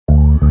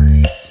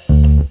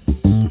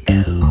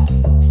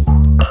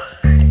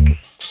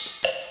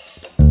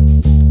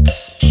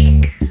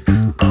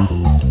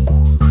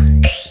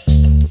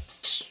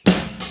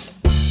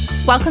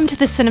Welcome to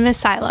the Cinema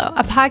Silo,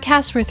 a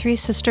podcast where three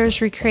sisters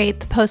recreate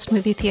the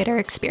post-movie theater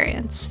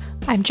experience.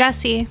 I'm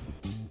Jessee.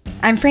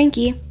 I'm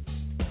Frankie.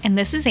 And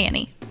this is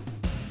Annie.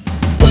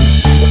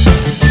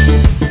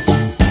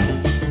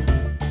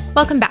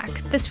 Welcome back.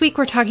 This week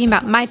we're talking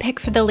about my pick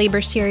for the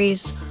Labor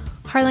series,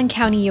 Harlan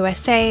County,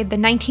 U.S.A., the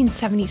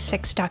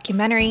 1976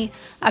 documentary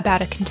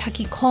about a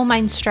Kentucky coal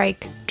mine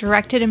strike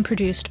directed and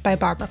produced by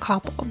Barbara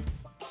Kopple.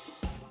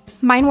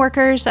 Mine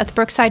workers at the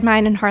Brookside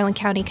Mine in Harlan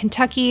County,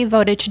 Kentucky,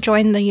 voted to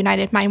join the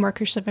United Mine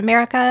Workers of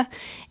America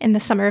in the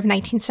summer of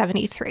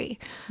 1973.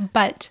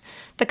 But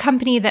the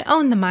company that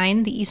owned the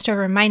mine, the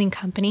Eastover Mining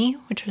Company,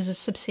 which was a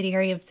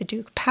subsidiary of the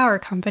Duke Power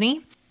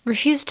Company,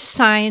 refused to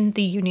sign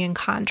the union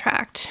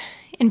contract.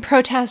 In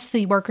protest,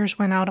 the workers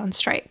went out on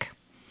strike.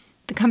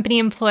 The company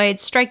employed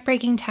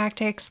strike-breaking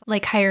tactics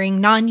like hiring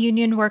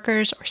non-union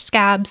workers or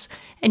scabs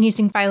and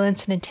using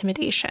violence and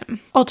intimidation,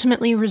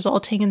 ultimately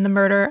resulting in the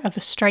murder of a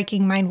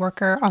striking mine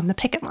worker on the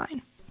picket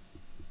line.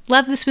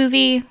 Love this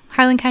movie,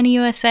 Harlan County,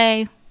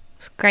 USA.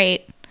 It's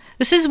great.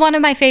 This is one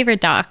of my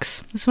favorite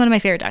docs. This is one of my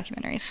favorite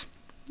documentaries.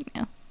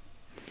 Yeah.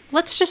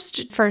 Let's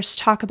just first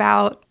talk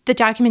about the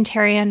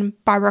documentarian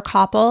Barbara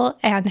Kopple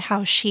and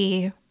how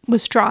she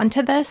was drawn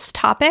to this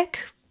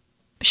topic.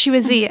 She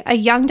was a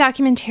young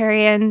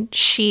documentarian.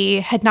 She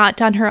had not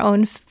done her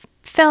own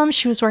film.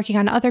 She was working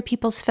on other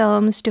people's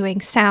films,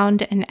 doing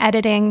sound and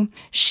editing.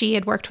 She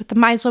had worked with the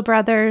Meisel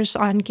brothers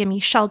on Gimme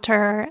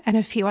Shelter and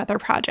a few other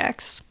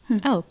projects.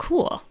 Oh,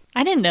 cool.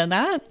 I didn't know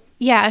that.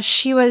 Yeah,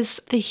 she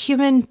was the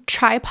human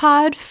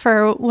tripod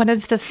for one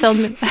of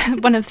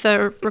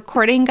the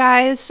recording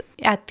guys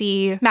at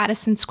the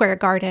Madison Square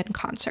Garden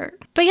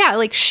concert. But yeah,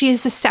 like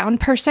she's a sound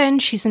person.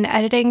 She's an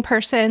editing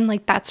person.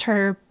 Like that's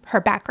her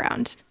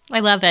background. I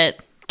love it.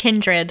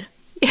 Kindred.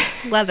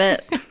 Love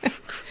it.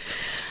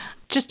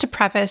 Just to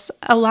preface,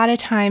 a lot of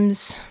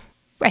times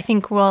I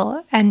think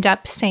we'll end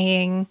up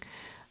saying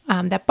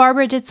that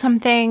Barbara did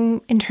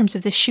something in terms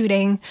of the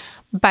shooting,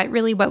 but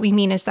really what we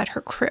mean is that her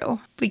crew.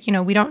 We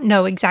don't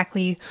know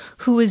exactly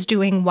who was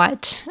doing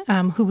what,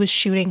 who was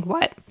shooting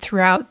what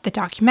throughout the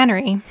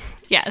documentary.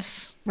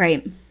 Yes.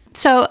 Right.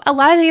 So a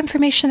lot of the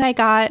information that I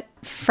got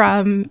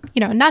from,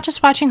 not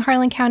just watching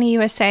Harlan County,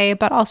 USA,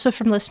 but also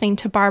from listening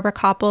to Barbara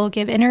Kopple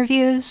give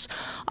interviews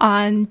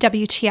on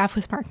WTF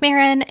with Mark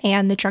Maron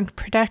and The Drunk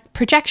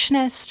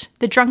Projectionist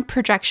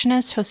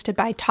hosted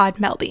by Todd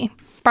Melby.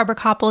 Barbara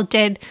Kopple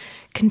did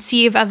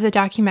conceive of the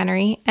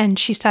documentary, and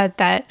she said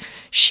that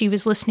she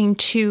was listening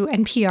to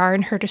NPR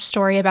and heard a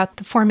story about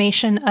the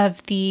formation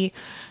of the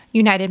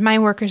United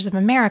Mine Workers of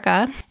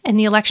America and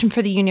the election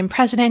for the union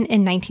president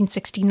in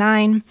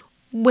 1969,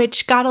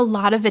 which got a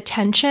lot of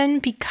attention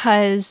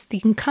because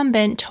the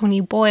incumbent,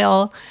 Tony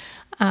Boyle,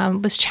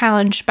 was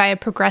challenged by a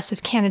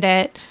progressive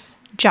candidate,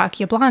 Jock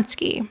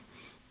Yablonsky.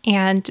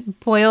 And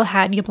Boyle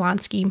had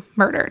Yablonsky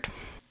murdered,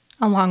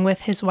 along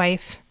with his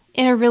wife,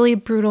 in a really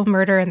brutal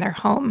murder in their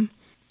home.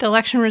 The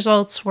election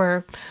results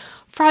were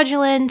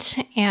fraudulent,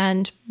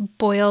 and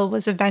Boyle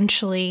was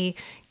eventually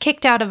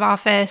kicked out of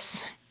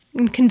office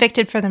and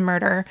convicted for the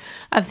murder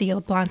of the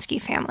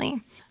Yablonsky family.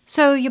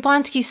 So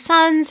Yablonsky's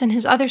sons and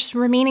his other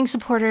remaining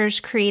supporters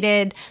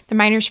created the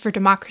Miners for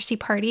Democracy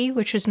Party,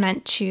 which was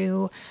meant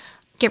to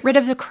get rid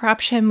of the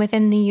corruption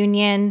within the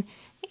union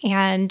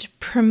and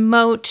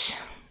promote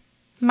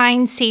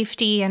mine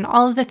safety and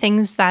all of the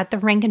things that the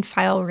rank and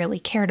file really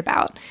cared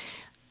about.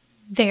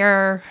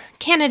 Their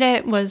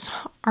candidate was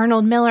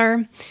Arnold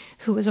Miller,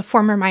 who was a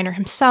former miner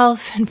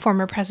himself and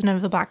former president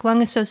of the Black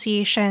Lung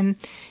Association.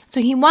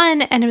 So he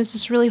won, and it was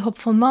this really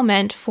hopeful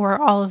moment for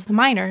all of the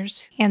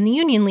miners and the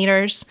union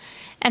leaders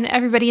and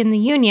everybody in the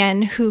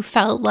union who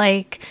felt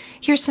like,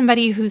 here's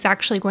somebody who's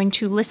actually going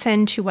to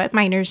listen to what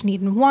miners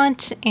need and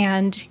want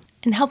and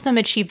help them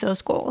achieve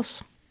those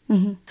goals.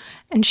 Mm-hmm.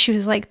 And she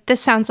was like,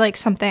 this sounds like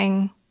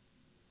something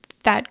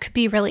that could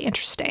be really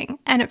interesting.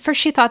 And at first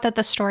she thought that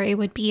the story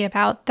would be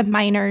about the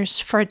Miners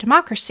for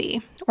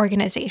Democracy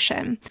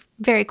organization.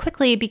 Very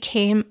quickly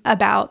became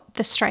about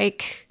the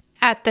strike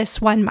at this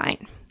one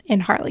mine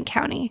in Harlan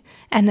County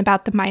and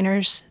about the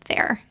miners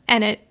there.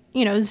 And it,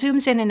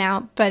 zooms in and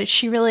out, but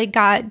she really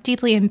got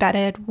deeply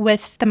embedded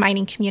with the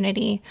mining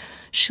community.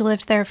 She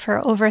lived there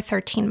for over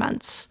 13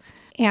 months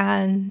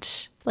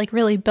and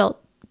really built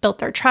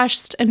their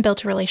trust and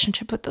built a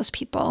relationship with those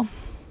people.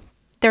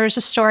 There was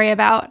a story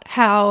about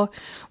how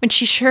when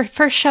she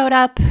first showed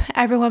up,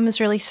 everyone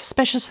was really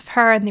suspicious of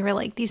her. And they were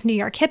like, these New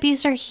York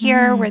hippies are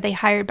here. Were they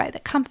hired by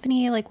the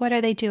company? Like, what are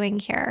they doing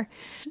here?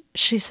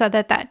 She said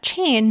that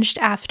changed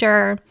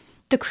after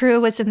the crew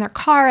was in their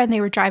car and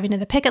they were driving to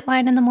the picket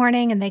line in the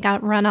morning and they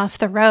got run off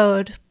the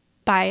road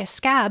by a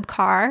scab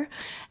car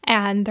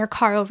and their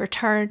car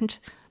overturned.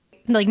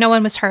 Like, no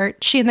one was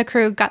hurt. She and the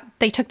crew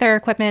they took their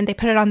equipment, they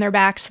put it on their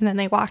backs, and then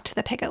they walked to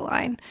the picket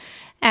line.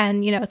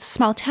 And, it's a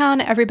small town.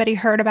 Everybody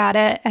heard about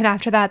it. And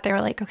after that, they were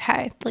like,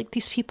 okay, like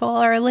these people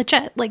are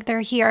legit. Like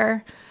they're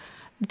here.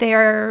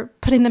 They're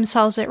putting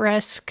themselves at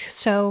risk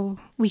so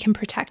we can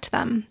protect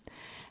them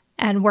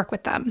and work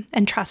with them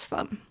and trust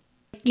them.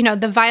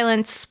 The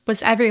violence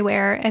was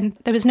everywhere and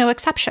there was no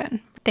exception.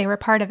 they were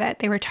part of it.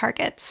 They were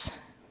targets.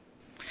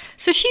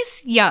 So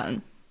she's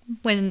young.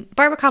 When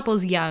Barbara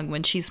Kopple's young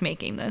when she's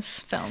making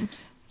this film.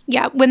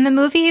 Yeah, when the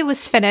movie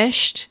was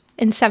finished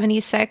in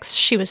 76,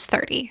 she was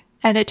 30.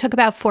 And it took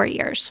about 4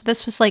 years. So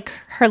this was like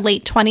her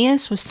late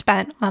 20s was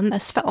spent on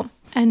this film.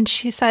 And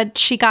she said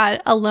she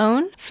got a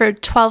loan for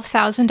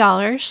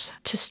 $12,000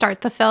 to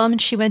start the film.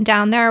 And she went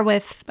down there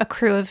with a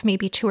crew of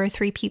maybe 2 or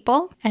 3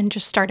 people and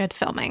just started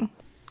filming.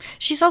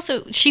 She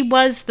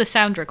was the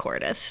sound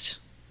recordist.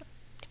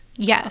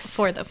 Yes.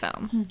 For the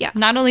film. Yeah.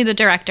 Not only the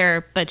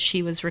director, but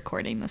she was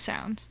recording the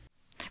sound.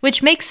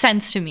 Which makes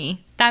sense to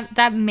me.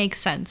 That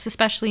makes sense,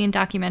 especially in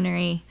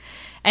documentary.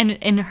 And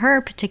in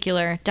her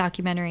particular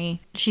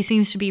documentary, she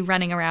seems to be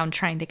running around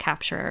trying to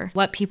capture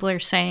what people are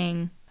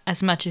saying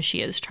as much as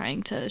she is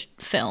trying to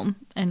film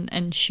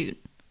and shoot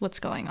what's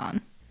going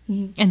on.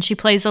 Mm-hmm. And she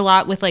plays a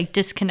lot with like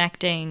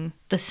disconnecting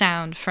the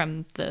sound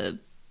from the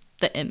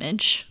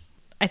image.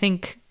 I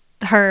think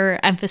her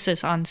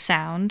emphasis on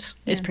sound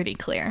is pretty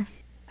clear.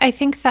 I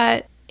think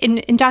that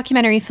in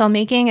documentary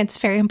filmmaking, it's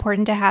very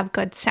important to have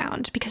good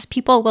sound because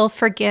people will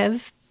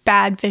forgive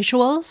bad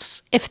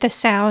visuals if the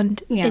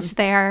sound is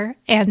there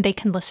and they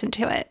can listen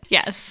to it.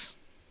 Yes.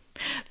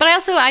 But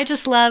I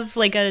just love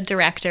like a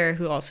director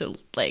who also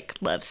like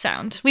loves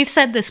sound. We've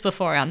said this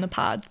before on the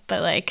pod,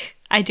 but like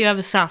I do have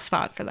a soft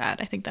spot for that.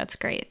 I think that's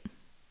great.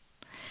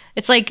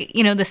 It's like,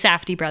 the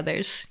Safdie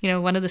brothers.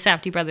 One of the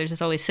Safdie brothers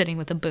is always sitting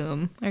with a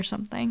boom or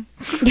something.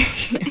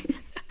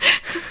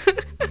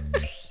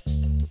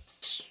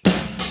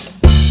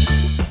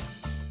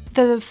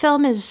 The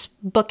film is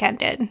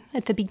bookended.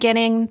 At the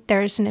beginning,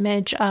 there's an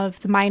image of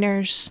the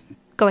miners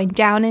going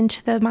down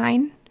into the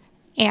mine,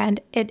 and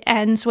it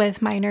ends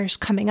with miners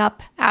coming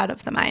up out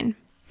of the mine.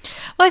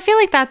 Well, I feel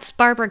like that's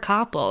Barbara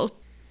Kopple.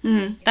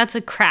 Mm-hmm. That's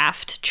a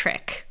craft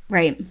trick.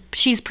 Right.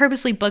 She's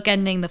purposely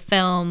bookending the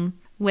film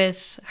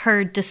with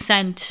her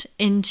descent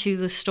into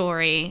the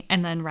story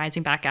and then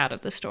rising back out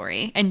of the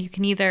story. And you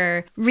can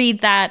either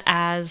read that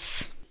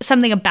as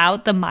something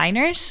about the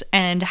miners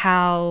and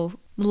how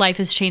life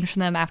has changed for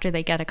them after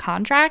they get a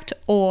contract,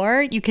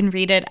 or you can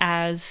read it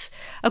as,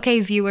 okay,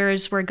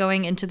 viewers, we're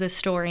going into this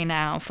story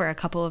now for a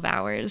couple of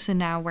hours and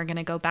now we're going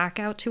to go back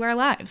out to our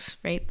lives,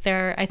 right?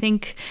 I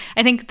think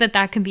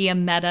that can be a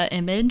meta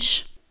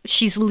image.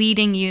 She's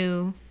leading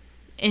you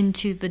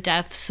into the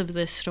depths of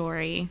this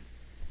story.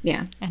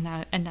 Yeah. And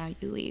now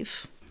you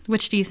leave.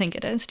 Which do you think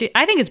it is?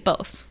 I think it's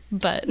both,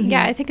 but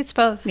yeah, I think it's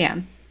both. Yeah.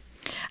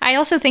 I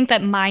also think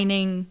that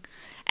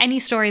any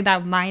story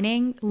about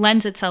mining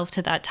lends itself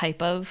to that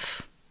type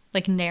of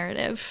like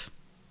narrative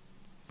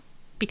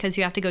because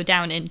you have to go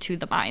down into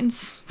the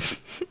mines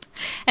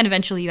and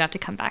eventually you have to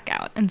come back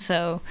out. And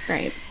so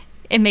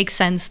it makes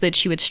sense that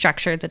she would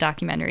structure the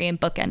documentary and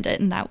bookend it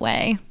in that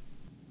way.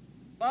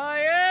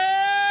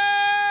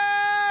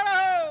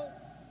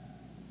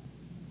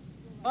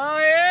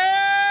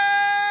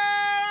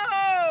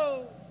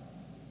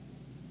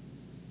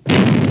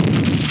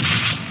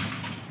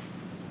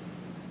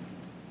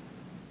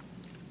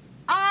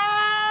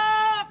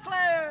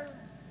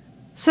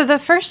 So the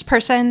first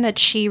person that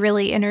she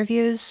really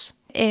interviews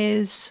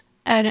is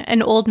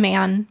an old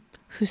man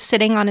who's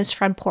sitting on his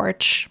front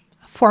porch,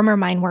 a former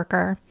mine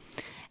worker,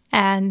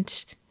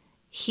 and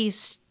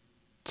he's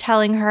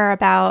telling her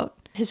about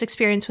his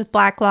experience with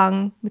black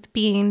lung, with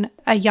being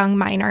a young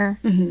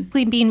miner,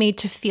 being made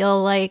to feel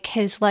like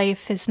his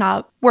life is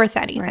not worth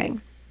anything. Right.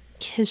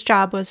 His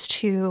job was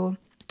to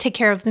take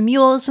care of the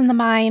mules in the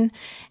mine,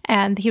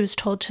 and he was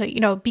told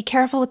to, be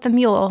careful with the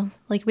mule.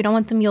 Like, we don't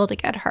want the mule to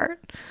get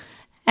hurt.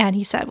 And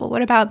he said, well,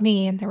 what about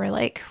me? And they were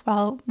like,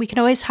 well, we can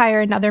always hire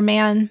another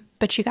man,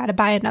 but you got to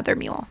buy another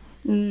mule.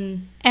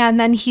 Mm. And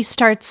then he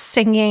starts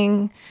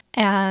singing,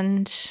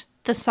 and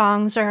the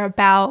songs are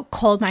about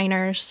coal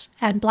miners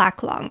and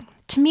black lung.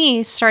 To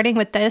me, starting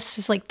with this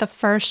is like the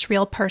first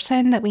real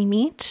person that we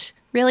meet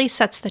really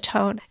sets the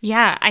tone.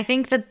 Yeah, I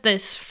think that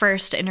this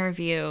first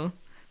interview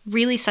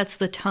really sets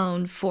the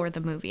tone for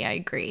the movie. I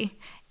agree.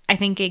 I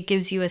think it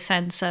gives you a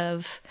sense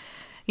of,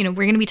 we're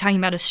going to be talking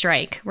about a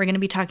strike. We're going to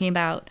be talking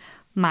about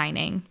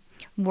mining.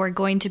 We're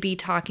going to be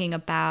talking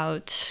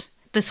about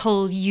this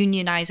whole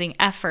unionizing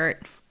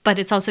effort, but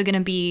it's also going to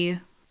be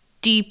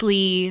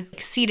deeply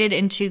seated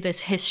into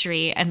this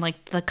history and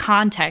like the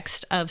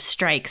context of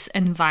strikes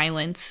and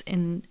violence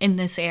in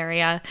this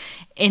area,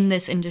 in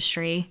this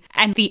industry,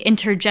 and the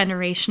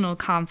intergenerational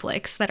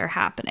conflicts that are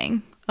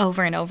happening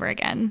over and over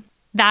again.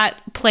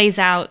 That plays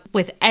out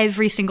with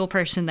every single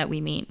person that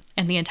we meet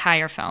in the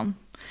entire film.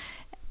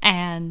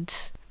 And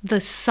the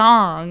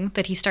song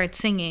that he starts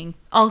singing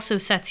also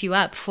sets you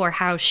up for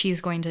how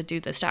she's going to do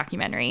this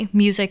documentary.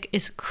 Music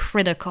is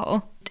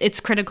critical. It's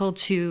critical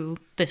to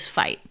this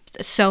fight.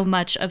 So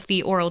much of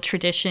the oral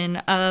tradition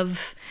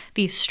of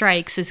these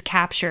strikes is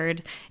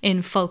captured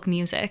in folk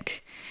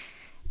music.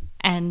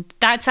 And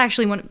that's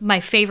actually one of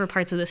my favorite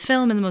parts of this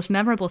film, and the most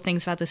memorable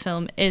things about this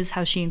film is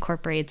how she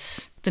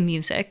incorporates the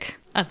music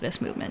of this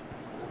movement.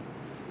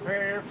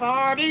 For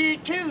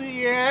 42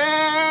 years,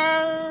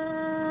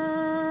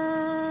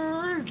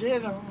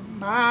 get on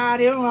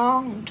mighty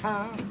long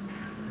time.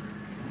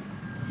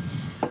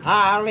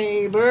 I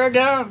labored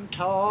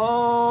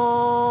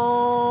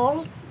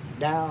tall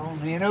down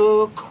in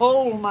a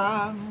coal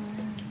mine.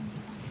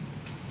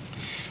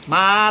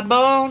 My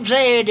bones,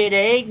 they did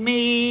ache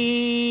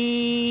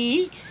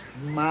me.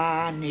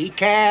 My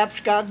kneecaps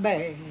got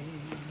bad.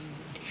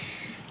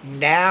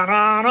 Down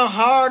on a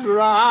hard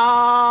rock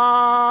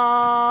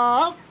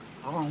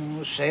on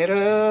a set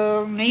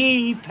of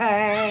knee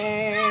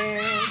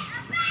pads.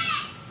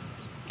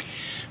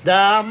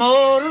 The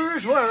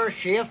motors were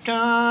shifting.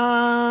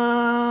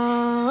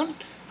 I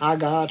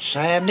got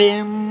sand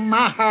in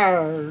my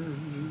hair.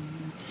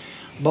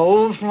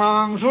 Both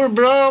lungs were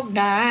broke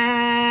down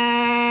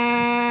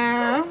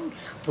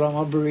from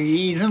a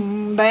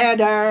breathing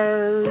bad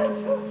air.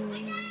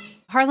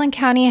 Harlan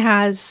County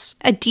has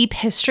a deep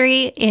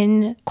history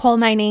in coal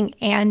mining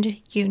and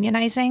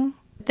unionizing.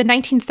 The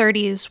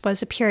 1930s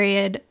was a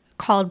period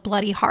called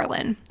Bloody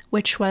Harlan,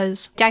 which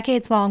was a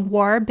decades-long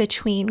war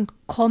between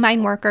coal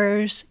mine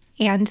workers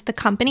and the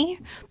company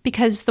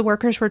because the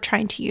workers were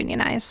trying to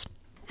unionize.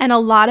 And a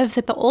lot of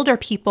the older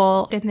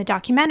people in the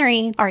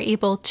documentary are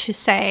able to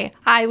say,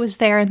 I was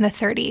there in the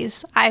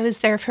 30s. I was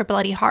there for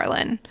Bloody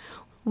Harlan.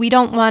 We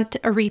don't want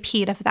a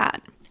repeat of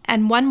that.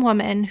 And one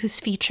woman who's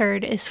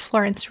featured is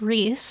Florence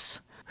Reese,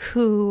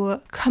 who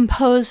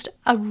composed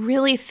a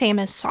really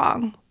famous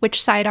song,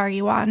 Which Side Are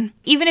You On?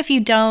 Even if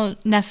you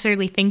don't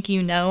necessarily think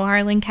you know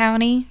Harlan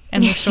County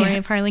and the story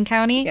of Harlan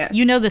County,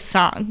 you know the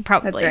song,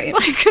 probably. That's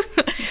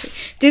right.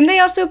 Didn't they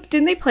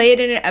play it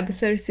in an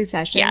episode of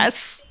Succession?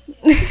 Yes.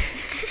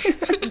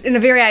 In a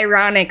very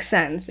ironic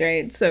sense,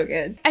 right? It's so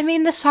good. I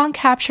mean, the song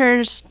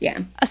captures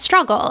a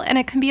struggle, and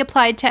it can be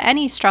applied to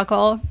any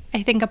struggle.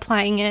 I think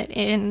applying it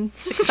in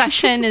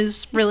Succession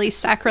is really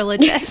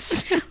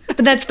sacrilegious.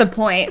 But that's the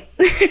point.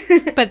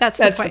 But that's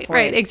the point.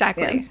 Right,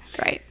 exactly.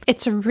 Yeah. Right.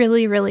 It's a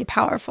really, really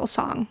powerful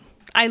song.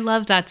 I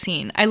love that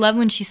scene. I love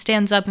when she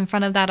stands up in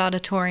front of that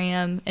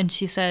auditorium and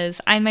she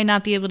says, I might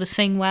not be able to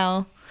sing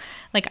well.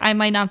 Like, I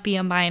might not be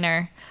a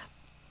miner,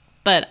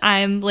 but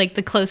I'm like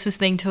the closest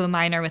thing to a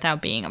miner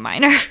without being a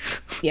miner.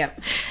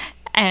 Yep.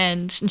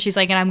 And she's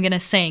like, and I'm going to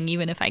sing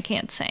even if I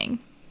can't sing.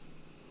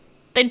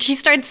 Then she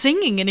starts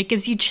singing and it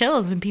gives you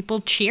chills and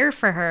people cheer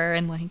for her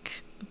and like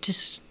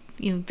just,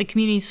 you know, the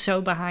community's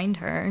so behind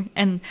her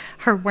and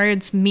her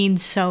words mean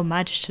so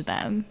much to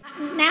them.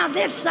 Now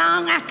this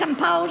song I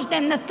composed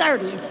in the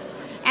 30s.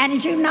 And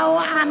as you know,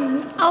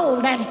 I'm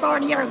old, that's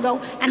 40 years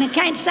ago, and I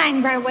can't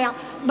sing very well.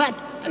 But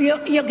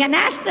you can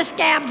ask the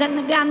scabs and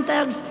the gun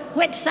thugs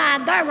which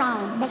side they're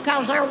on,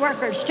 because they're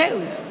workers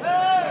too.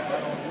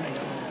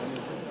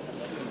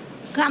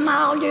 Come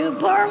all you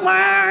poor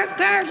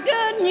workers,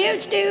 good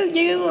news to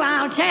you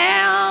I'll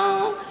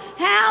tell,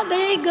 how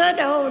the good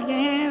old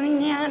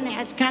Union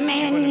has come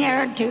in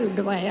here to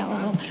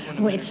dwell.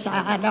 Which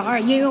side are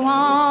you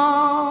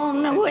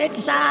on? Which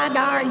side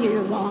are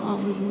you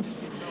on?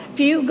 If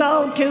you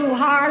go to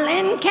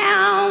Harlan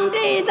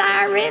County,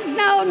 there is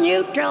no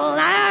neutral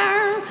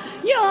there.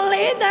 You'll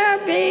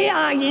either be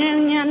a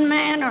Union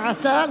man or a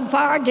thug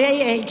for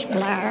J.H.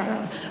 Blair.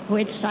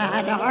 Which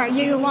side are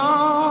you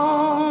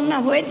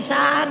on? Which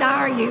side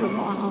are you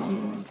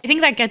on? I think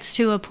that gets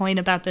to a point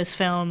about this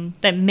film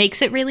that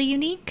makes it really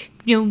unique.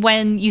 You know,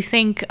 when you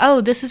think,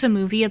 oh, this is a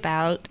movie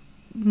about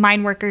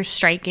mine workers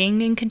striking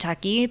in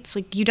Kentucky, it's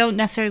like you don't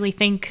necessarily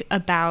think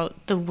about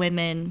the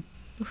women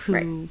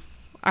who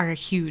are a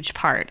huge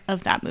part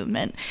of that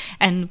movement.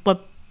 And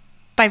what,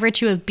 by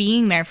virtue of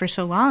being there for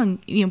so long,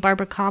 you know,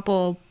 Barbara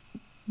Kopple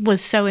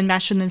was so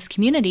enmeshed in this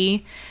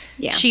community.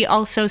 Yeah. She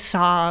also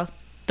saw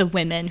the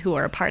women who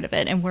were a part of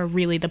it and were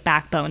really the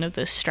backbone of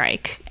this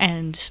strike.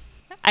 And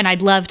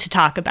I'd love to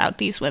talk about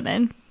these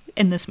women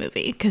in this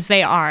movie because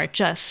they are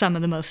just some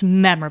of the most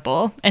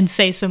memorable and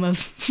say some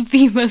of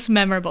the most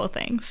memorable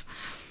things.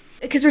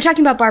 Because we're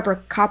talking about Barbara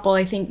Kopple,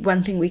 I think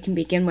one thing we can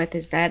begin with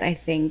is that I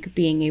think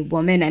being a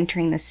woman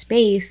entering the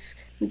space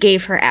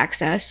gave her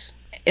access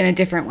in a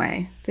different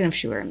way than if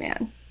she were a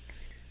man.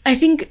 I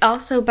think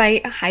also by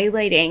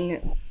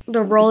highlighting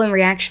the role and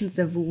reactions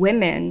of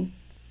women,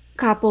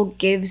 Kopple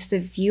gives the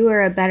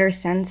viewer a better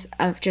sense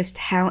of just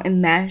how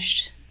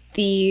enmeshed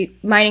the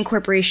mining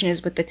corporation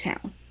is with the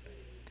town.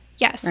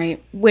 Yes.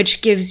 Right?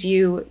 Which gives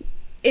you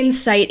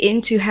insight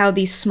into how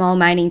these small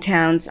mining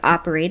towns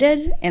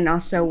operated and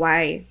also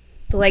why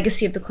the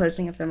legacy of the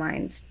closing of the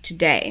mines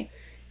today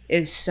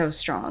is so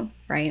strong,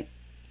 right?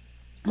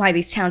 Why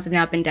these towns have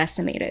now been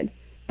decimated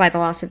by the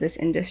loss of this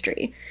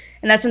industry.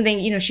 And that's something,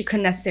 you know, she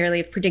couldn't necessarily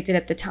have predicted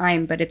at the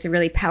time, but it's a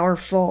really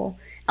powerful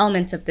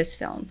element of this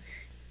film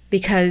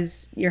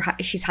because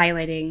she's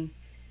highlighting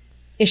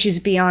issues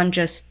beyond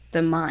just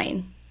the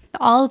mine.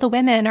 All of the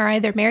women are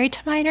either married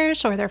to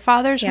miners or their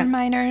fathers were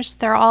miners.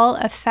 They're all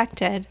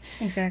affected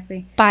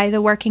by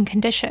the working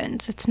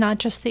conditions. It's not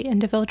just the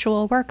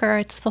individual worker,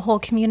 it's the whole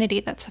community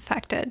that's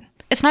affected.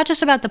 it's not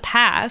just about the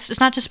past. It's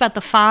not just about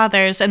the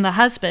fathers and the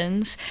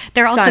husbands.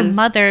 They're also Sons.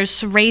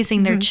 mothers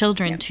raising their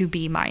children to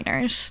be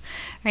minors,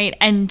 right?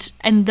 And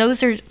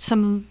those are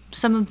some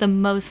of the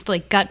most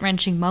like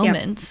gut-wrenching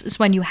moments is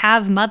when you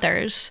have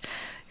mothers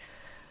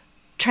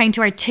trying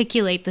to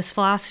articulate this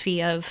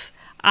philosophy of,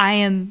 I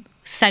am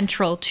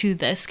central to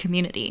this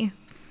community.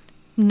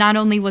 Not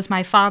only was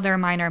my father a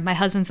minor, my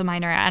husband's a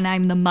minor, and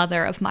I'm the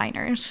mother of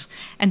minors.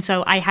 And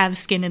so I have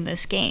skin in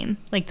this game.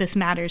 Like, this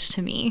matters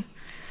to me.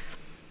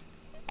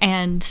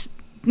 And,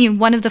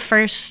 one of the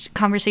first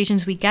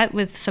conversations we get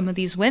with some of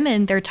these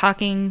women, they're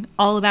talking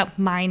all about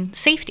mine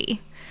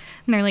safety.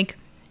 And they're like,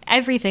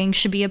 everything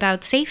should be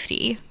about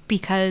safety,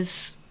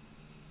 because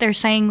they're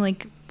saying,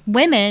 like,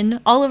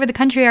 women all over the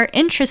country are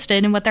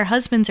interested in what their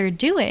husbands are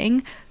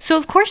doing. So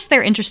of course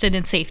they're interested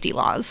in safety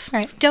laws.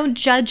 Right. Don't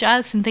judge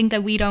us and think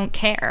that we don't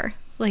care.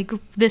 Like,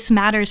 this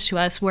matters to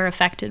us. We're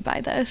affected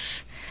by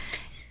this.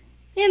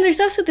 And there's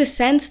also the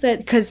sense that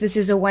because this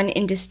is a one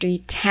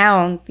industry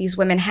town, these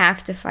women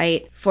have to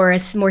fight for a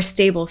more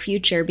stable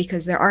future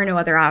because there are no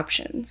other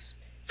options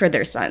for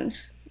their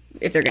sons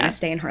if they're going to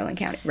stay in Harlan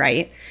County,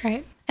 right?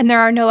 Right. And there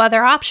are no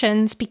other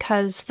options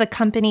because the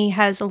company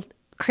has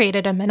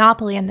created a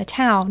monopoly in the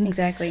town.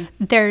 Exactly.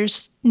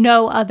 There's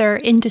no other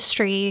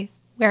industry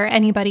where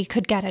anybody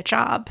could get a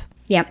job.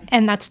 Yep.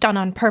 And that's done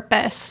on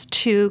purpose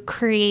to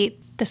create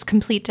this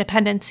complete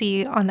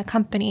dependency on the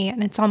company.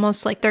 And it's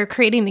almost like they're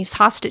creating these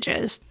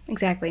hostages.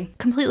 Exactly.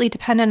 Completely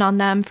dependent on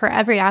them for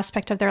every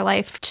aspect of their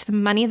life, to the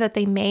money that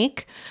they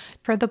make,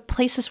 for the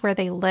places where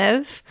they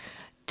live,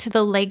 to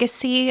the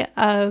legacy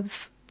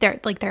of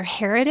their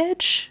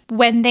heritage.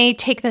 When they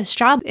take this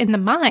job in the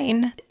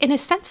mine, in a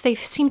sense, they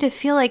seem to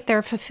feel like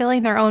they're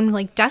fulfilling their own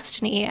like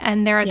destiny,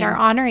 and they're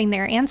honoring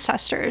their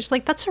ancestors.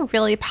 Like, that's a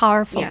really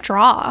powerful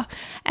draw.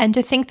 And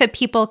to think that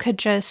people could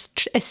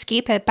just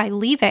escape it by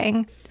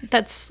leaving,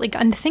 that's like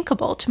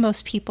unthinkable to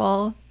most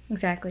people.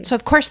 Exactly. So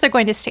of course they're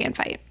going to stay and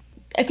fight.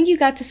 I think you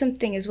got to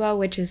something as well,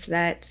 which is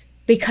that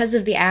because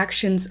of the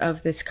actions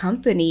of this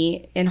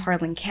company in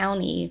Harlan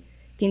County,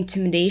 the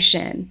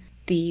intimidation,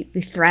 the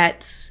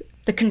threats,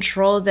 the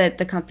control that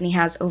the company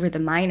has over the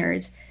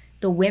miners,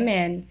 the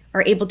women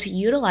are able to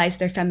utilize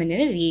their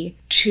femininity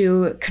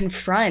to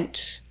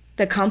confront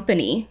the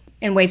company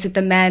in ways that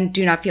the men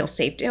do not feel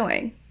safe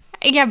doing.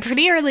 Yeah,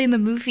 pretty early in the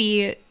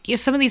movie,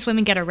 some of these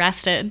women get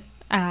arrested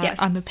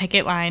on the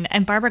picket line,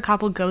 and Barbara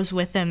Kopple goes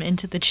with them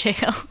into the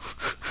jail.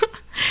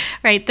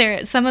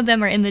 Right? Some of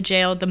them are in the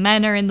jail. The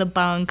men are in the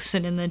bunks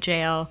and in the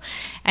jail.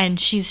 And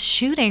she's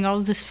shooting all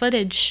of this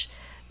footage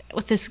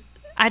with this,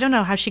 I don't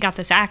know how she got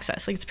this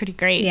access. Like, it's pretty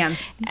great. Yeah.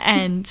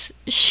 And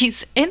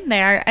she's in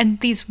there, and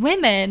these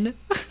women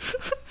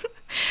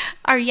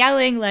are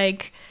yelling,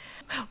 like,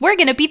 we're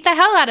going to beat the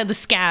hell out of the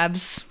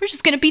scabs. We're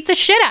just going to beat the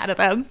shit out of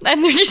them.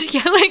 And they're just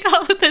yelling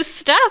all of this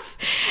stuff.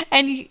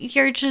 And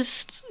you're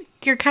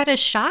kind of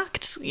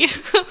shocked.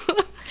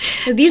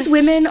 These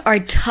women are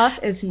tough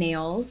as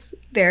nails.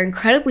 They're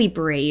incredibly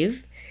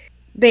brave.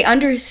 They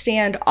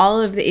understand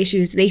all of the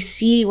issues. They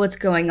see what's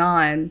going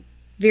on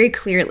very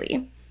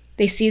clearly.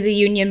 They see the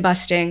union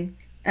busting,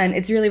 and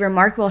it's really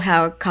remarkable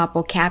how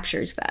Kopple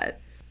captures that.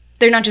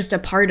 They're not just a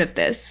part of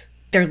this,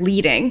 they're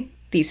leading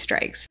these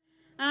strikes.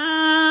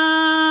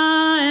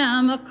 I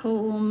am a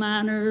coal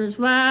miner's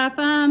wife,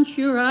 I'm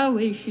sure I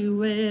wish you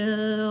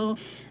well.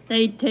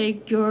 They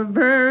take your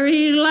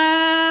very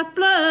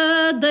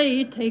lifeblood,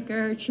 they take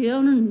our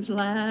children's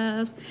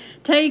lives,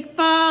 take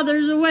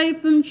fathers away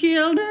from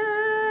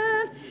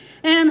children,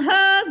 and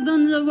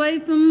husbands away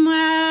from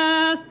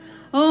wives.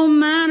 Oh,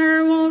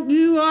 miner, won't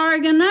you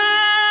organize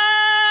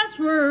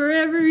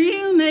wherever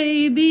you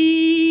may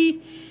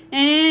be,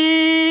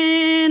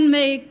 and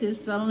make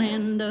this a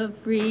land of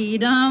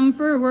freedom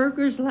for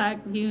workers like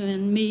you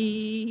and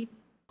me.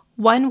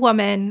 One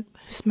woman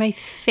who's my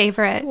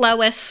favorite,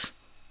 Lois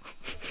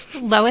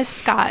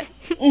Scott.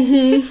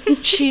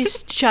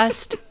 She's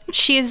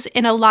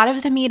in a lot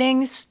of the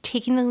meetings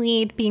taking the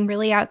lead, being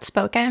really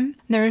outspoken.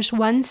 There's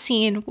one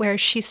scene where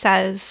she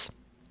says,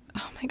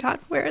 oh my God,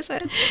 where is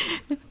it?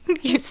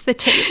 It's the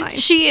titty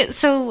line.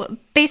 So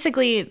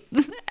basically,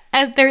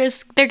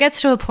 there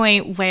gets to a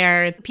point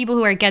where people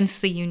who are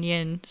against the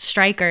union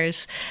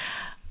strikers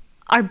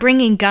are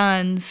bringing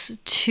guns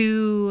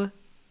to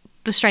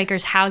the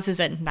strikers'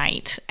 houses at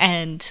night,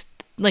 and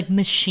like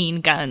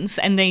machine guns,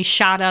 and they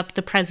shot up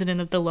the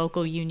president of the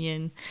local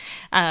union.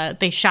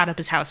 They shot up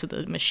his house with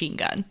a machine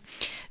gun.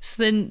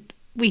 So then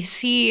we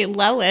see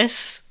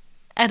Lois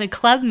at a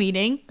club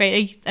meeting,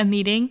 right? A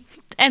meeting.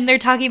 And they're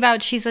talking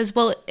about, she says,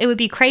 well, it would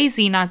be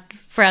crazy not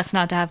for us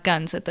not to have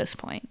guns at this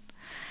point.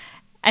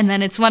 And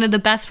then it's one of the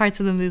best parts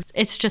of the movie.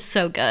 It's just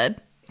so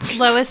good.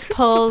 Lois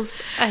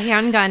pulls a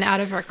handgun out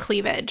of her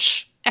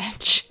cleavage,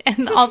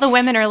 and all the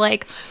women are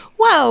like,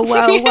 whoa,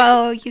 whoa,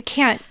 whoa, you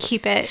can't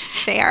keep it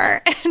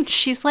there. And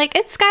she's like,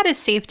 it's got a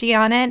safety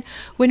on it.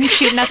 Wouldn't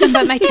shoot nothing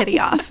but my titty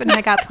off. And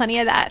I got plenty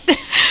of that.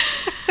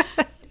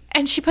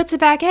 And she puts it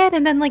back in,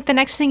 and then, like, the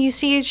next thing you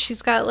see,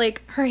 she's got,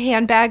 like, her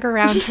handbag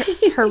around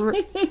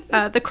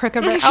the crook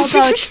of her elbow.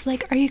 And she's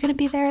like, "Are you going to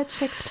be there at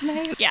 6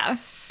 tonight?" Yeah.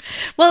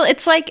 Well,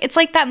 it's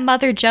like that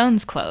Mother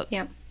Jones quote.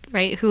 Yeah.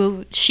 Right?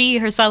 Who she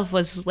herself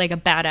was like a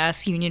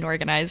badass union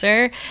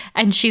organizer.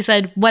 And she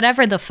said,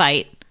 whatever the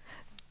fight,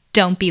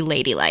 don't be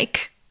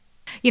ladylike.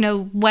 You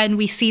know, when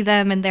we see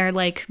them and they're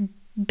like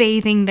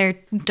bathing their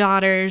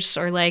daughters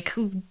or like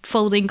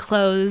folding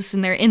clothes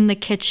and they're in the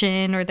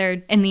kitchen or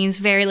they're in these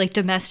very like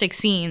domestic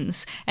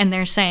scenes and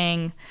they're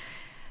saying,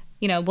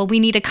 you know, well, we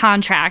need a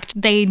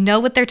contract. They know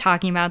what they're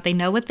talking about. They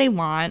know what they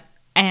want.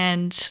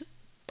 And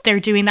they're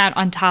doing that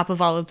on top of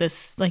all of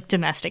this like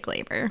domestic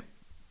labor.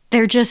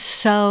 They're just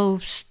so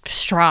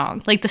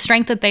strong. Like the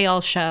strength that they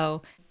all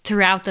show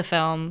throughout the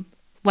film,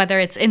 whether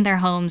it's in their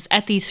homes,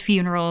 at these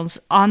funerals,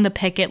 on the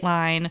picket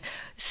line,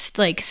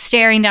 like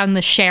staring down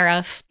the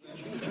sheriff.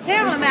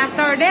 Tell them I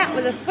started out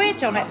with a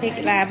switch on that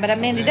picket line, but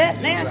I'm ended up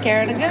now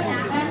carrying a gun.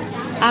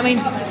 I mean,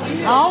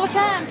 all the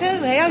time too.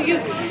 Hell, you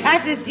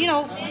have to, you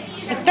know,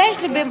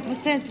 especially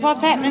since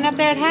what's happening up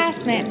there at High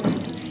Snap,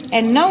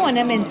 and knowing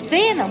them and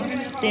seeing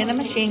the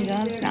machine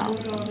guns and all.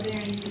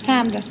 It's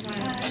time to.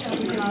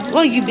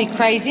 Well, you'd be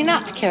crazy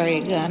not to carry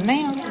a gun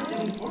now.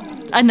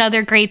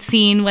 Another great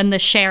scene when the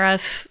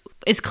sheriff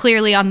is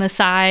clearly on the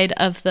side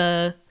of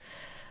the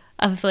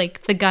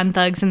gun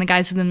thugs and the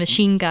guys with the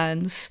machine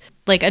guns.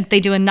 Like they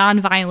do a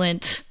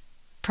nonviolent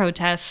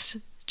protest,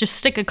 just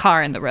stick a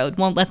car in the road,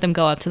 won't let them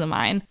go up to the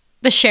mine.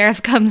 The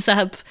sheriff comes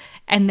up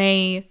and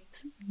they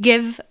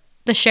give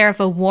the sheriff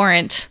a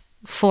warrant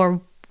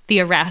for the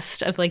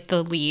arrest of like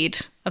the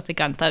lead of the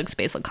gun thugs,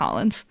 Basil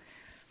Collins.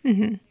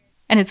 Mm-hmm.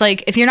 And it's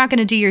like, if you're not going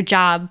to do your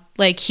job,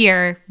 like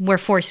here, we're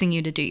forcing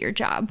you to do your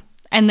job.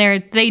 And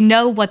they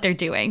know what they're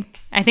doing.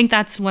 I think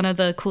that's one of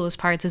the coolest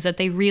parts is that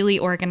they really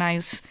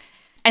organize.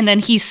 And then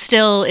he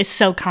still is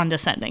so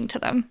condescending to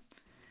them.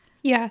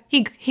 Yeah,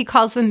 he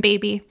calls them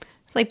baby.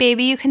 Like,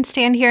 baby, you can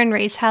stand here and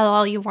raise hell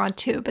all you want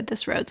to, but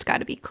this road's got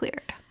to be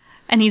cleared.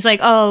 And he's like,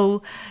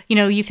 oh, you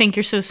know, you think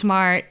you're so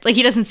smart. Like,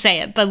 he doesn't say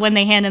it, but when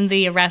they hand him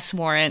the arrest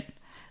warrant,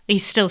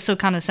 he's still so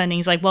condescending.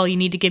 He's like, well, you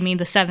need to give me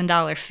the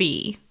 $7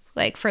 fee,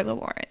 like, for the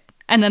warrant.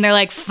 And then they're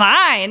like,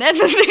 fine. And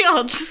then they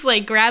all just,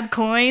 like, grab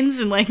coins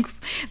and, like,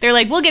 they're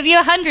like, we'll give you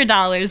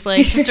 $100.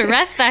 Like, just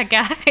arrest that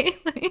guy.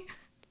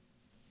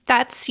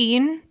 That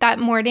scene, that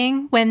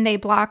morning, when they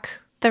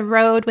block the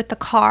road with the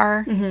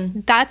car,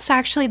 that's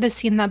actually the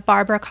scene that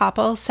Barbara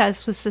Kopple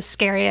says was the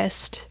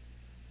scariest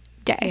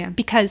day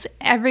because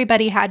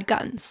everybody had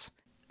guns.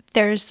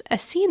 There's a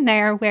scene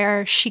there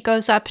where she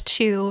goes up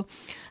to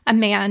a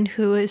man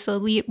who is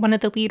one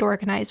of the lead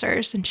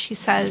organizers, and she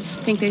says,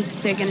 "Think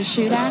they're going to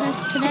shoot at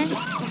us today?"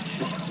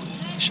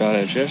 Shot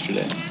at us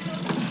yesterday.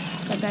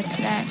 What about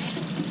today?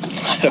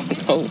 I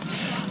don't know.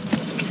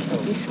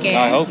 You scared?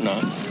 I hope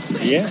not.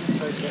 Yeah.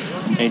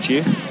 Ain't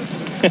you?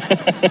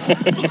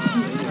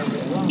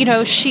 You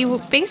know, she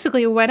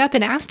basically went up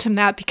and asked him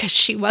that because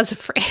she was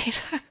afraid.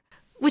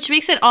 Which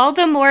makes it all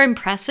the more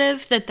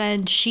impressive that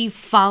then she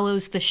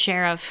follows the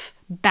sheriff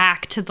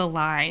back to the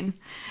line,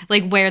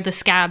 like where the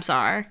scabs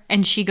are,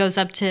 and she goes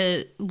up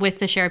with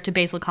the sheriff to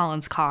Basil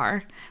Collins'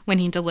 car when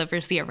he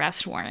delivers the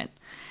arrest warrant.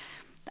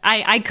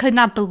 I could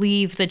not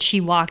believe that she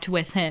walked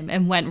with him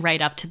and went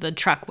right up to the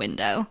truck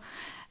window.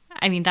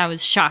 I mean, that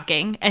was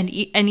shocking. And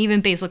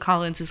even Basil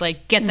Collins is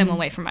like, get them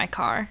away from my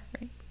car.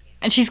 Right?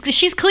 And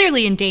she's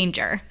clearly in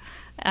danger.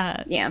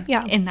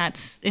 In that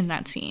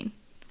scene.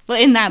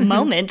 Well, in that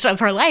moment of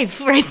her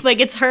life, right? Like,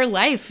 it's her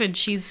life and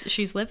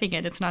she's living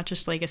it. It's not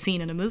just like a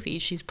scene in a movie.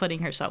 She's putting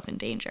herself in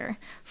danger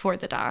for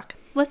the doc.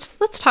 Let's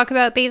talk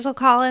about Basil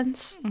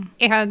Collins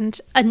and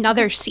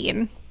another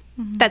scene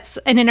that's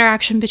an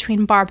interaction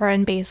between Barbara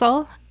and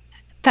Basil.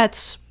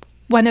 That's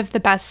one of the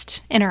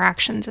best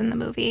interactions in the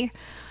movie,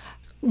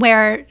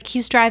 where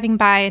he's driving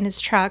by in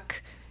his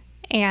truck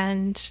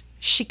and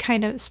she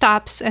kind of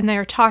stops and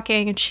they're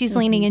talking and she's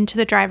leaning into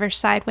the driver's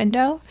side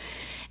window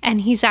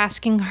and he's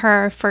asking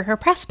her for her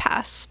press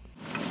pass.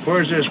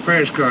 Where's this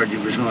press card you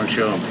was going to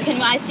show me?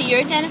 Can I see your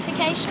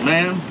identification?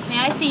 Ma'am? May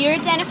I see your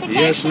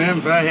identification? Yes, ma'am.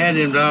 If I had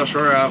him, I'll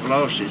swear I've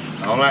lost it.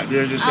 All I do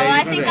is just say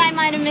I think I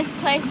might have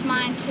misplaced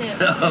mine, too.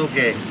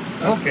 Okay.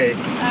 All right.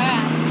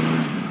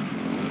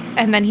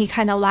 And then he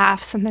kind of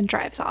laughs and then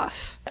drives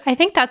off. I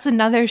think that's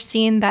another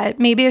scene that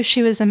maybe if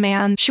she was a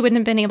man, she wouldn't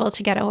have been able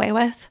to get away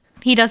with.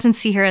 He doesn't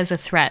see her as a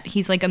threat.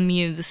 He's like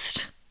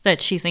amused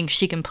that she thinks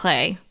she can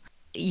play.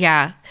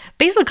 Yeah.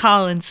 Basil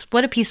Collins,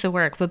 what a piece of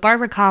work. But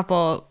Barbara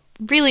Kopple,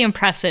 really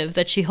impressive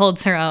that she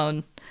holds her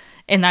own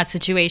in that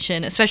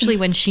situation, especially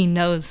when she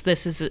knows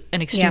this is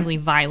an extremely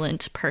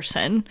violent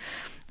person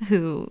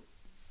who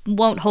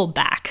won't hold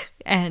back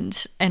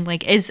and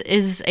like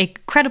is a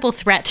credible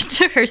threat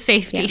to her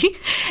safety.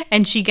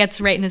 And she gets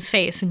right in his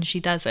face and she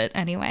does it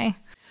anyway.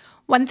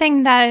 One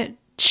thing that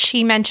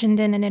she mentioned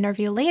in an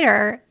interview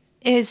later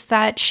is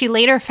that she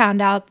later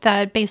found out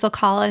that Basil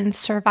Collins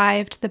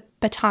survived the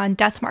Bataan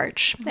Death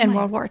March in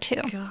World War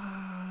II.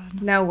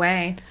 God. No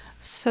way.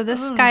 So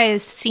this guy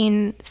has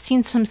seen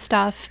some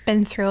stuff,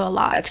 been through a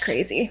lot. That's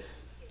crazy.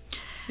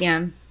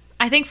 Yeah.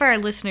 I think for our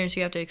listeners,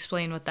 you have to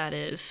explain what that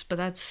is. But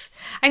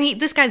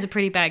this guy's a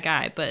pretty bad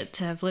guy, but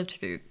to have lived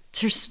through,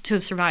 to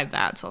have survived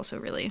that's also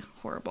really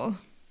horrible.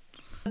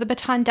 The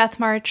Bataan Death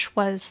March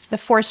was the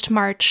forced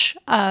march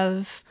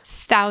of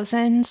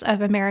thousands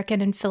of American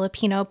and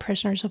Filipino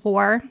prisoners of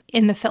war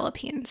in the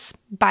Philippines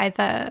by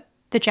the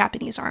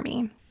Japanese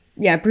army.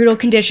 Yeah, brutal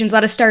conditions, a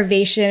lot of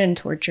starvation and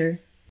torture.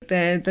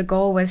 The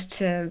goal was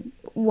to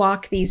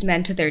walk these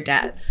men to their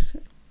deaths.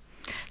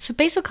 So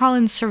Basil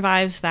Collins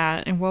survives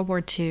that in World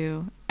War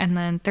II, and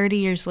then 30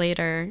 years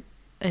later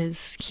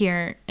is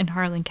here in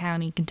Harlan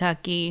County,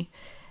 Kentucky,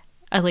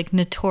 a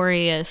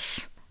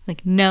notorious,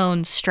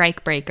 known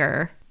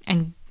strikebreaker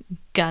and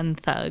gun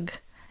thug,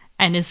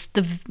 and is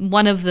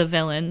one of the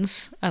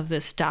villains of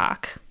this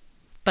doc.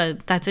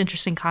 But that's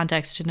interesting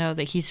context to know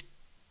that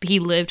he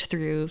lived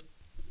through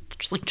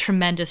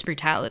tremendous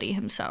brutality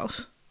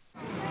himself.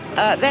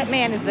 That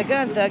man is the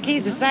gun thug.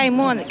 He's the same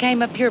one that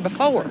came up here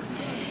before.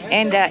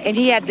 And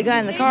he had the gun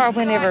in the car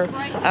whenever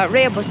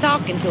Reb was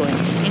talking to him.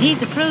 And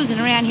he's cruising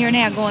around here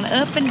now going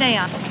up and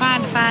down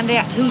trying to find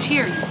out who's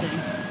here, you see.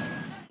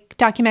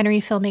 Documentary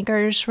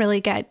filmmakers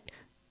really get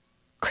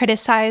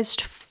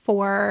criticized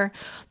for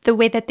the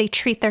way that they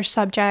treat their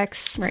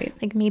subjects, right?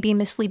 Maybe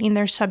misleading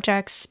their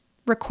subjects,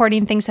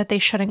 recording things that they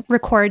shouldn't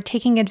record,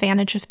 taking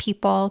advantage of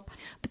people.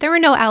 But there were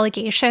no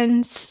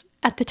allegations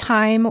at the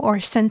time or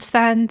since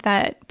then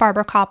that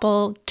Barbara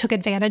Kopple took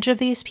advantage of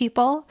these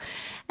people.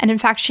 And in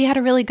fact, she had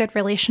a really good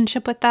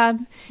relationship with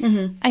them.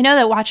 Mm-hmm. I know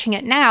that watching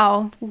it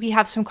now, we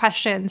have some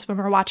questions when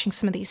we're watching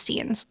some of these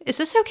scenes. Is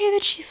this okay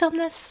that she filmed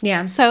this?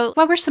 Yeah. So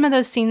what were some of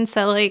those scenes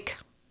that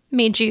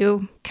made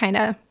you kind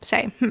of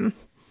say,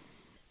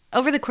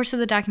 Over the course of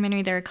the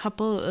documentary, there are a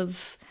couple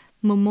of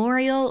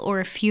memorial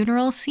or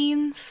funeral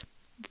scenes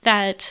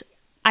that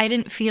I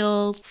didn't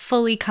feel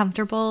fully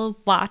comfortable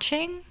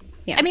watching.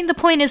 Yeah. I mean, the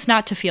point is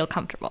not to feel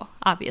comfortable,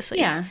 obviously.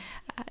 Yeah.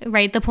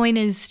 Right? The point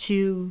is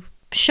to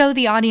show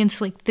the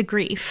audience, the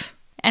grief.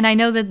 And I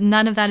know that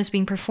none of that is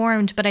being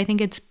performed, but I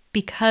think it's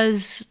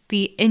because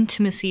the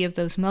intimacy of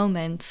those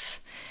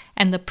moments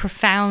and the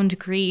profound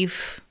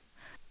grief,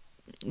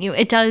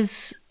 it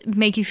does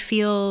make you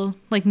feel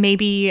like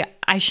maybe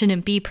I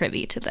shouldn't be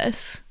privy to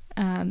this.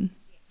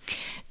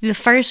 The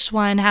first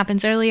one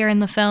happens earlier in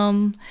the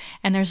film,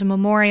 and there's a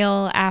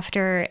memorial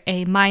after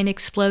a mine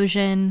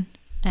explosion,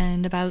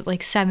 and about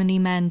 70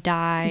 men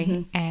die,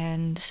 mm-hmm.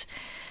 and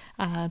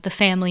the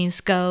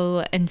families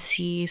go and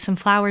see some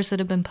flowers that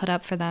have been put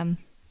up for them.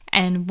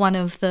 And one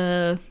of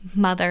the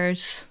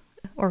mothers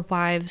or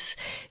wives,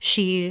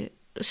 she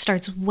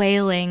starts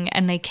wailing,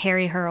 and they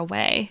carry her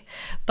away.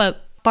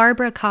 But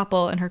Barbara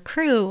Kopple and her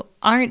crew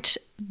aren't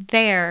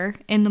there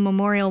in the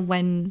memorial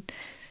when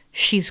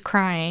she's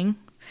crying.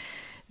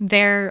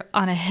 They're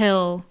on a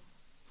hill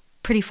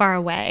pretty far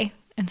away.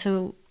 And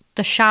so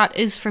the shot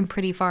is from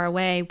pretty far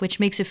away, which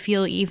makes it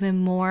feel even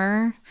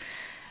more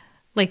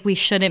like we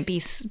shouldn't be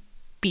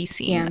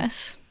seeing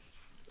this.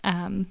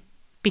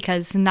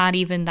 Because not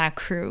even that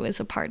crew is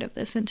a part of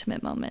this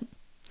intimate moment.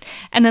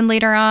 And then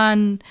later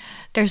on,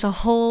 there's a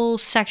whole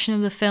section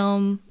of the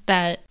film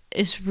that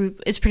is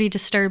pretty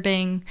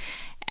disturbing,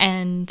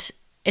 and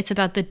it's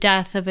about the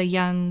death of a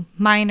young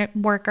mine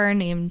worker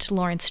named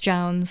Lawrence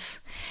Jones.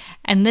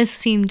 And this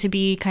seemed to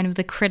be kind of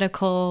the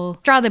critical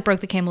straw that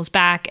broke the camel's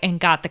back and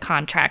got the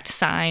contract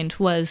signed,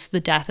 was the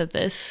death of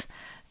this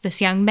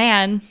young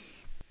man.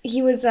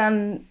 He was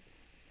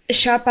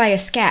shot by a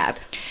scab.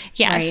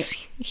 Yes,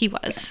 right? He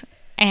was.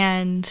 Yeah.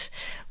 And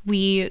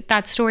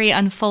that story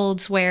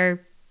unfolds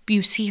where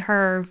you see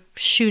her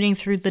shooting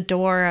through the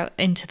door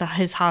into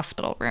his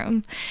hospital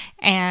room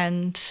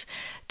and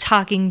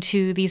talking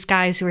to these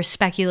guys who are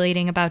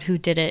speculating about who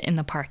did it in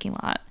the parking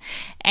lot.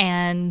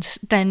 And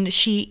then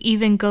she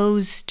even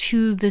goes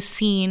to the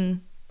scene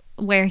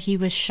where he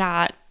was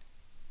shot,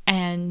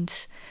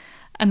 and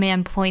a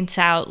man points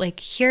out,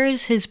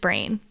 here's his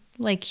brain.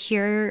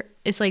 Here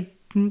is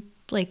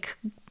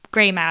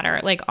gray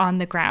matter, on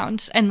the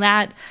ground. And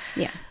that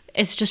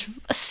is just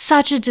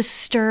such a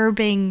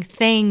disturbing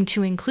thing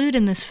to include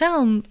in this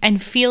film,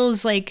 and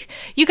feels like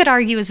you could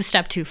argue is a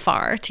step too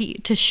far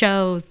to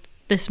show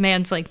this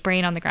man's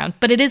brain on the ground,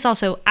 but it is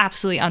also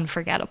absolutely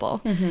unforgettable.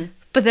 Mm-hmm.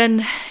 But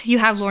then you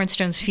have Lawrence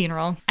Jones'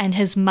 funeral, and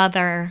his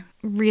mother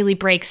really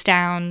breaks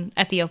down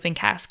at the open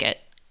casket,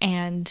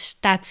 and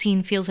that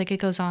scene feels like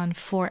it goes on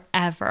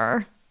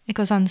forever. It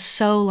goes on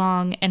so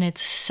long, and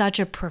it's such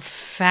a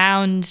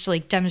profound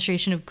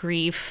demonstration of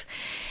grief.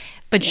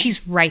 But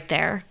she's right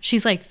there.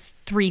 She's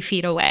 3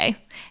 feet away,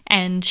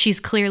 and she's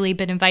clearly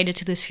been invited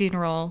to this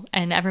funeral,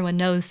 and everyone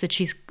knows that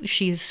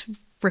she's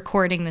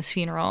recording this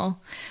funeral,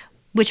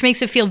 which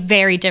makes it feel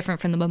very different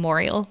from the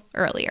memorial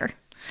earlier.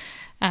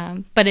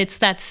 But it's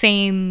that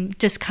same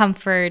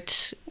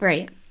discomfort,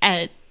 right,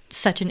 at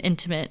such an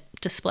intimate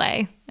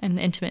display, an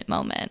intimate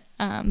moment,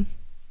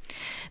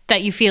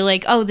 that you feel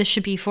this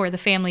should be for the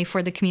family,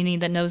 for the community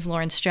that knows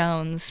Lawrence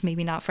Jones,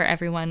 maybe not for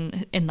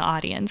everyone in the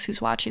audience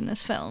who's watching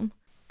this film.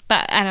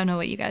 But I don't know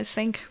what you guys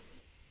think.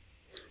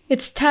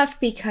 It's tough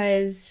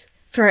because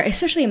for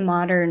especially a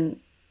modern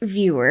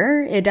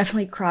viewer, it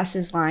definitely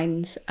crosses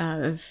lines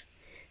of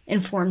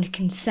informed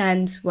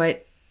consent,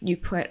 what you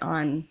put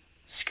on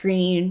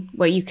screen,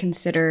 what you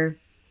consider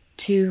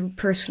too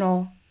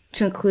personal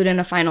to include in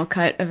a final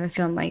cut of a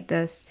film like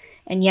this.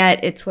 And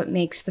yet it's what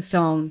makes the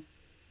film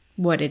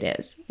what it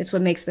is. It's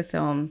what makes the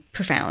film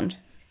profound.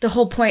 The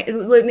whole point,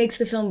 what makes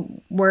the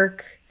film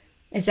work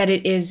is that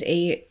it is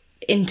a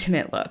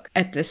intimate look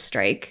at this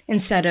strike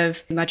instead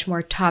of much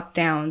more top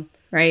down,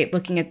 right?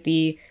 Looking at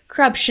the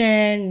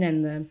corruption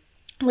and the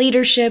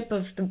leadership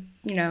of the,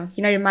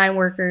 United Mine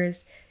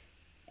Workers.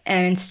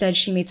 And instead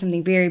she made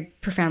something very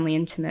profoundly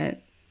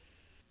intimate.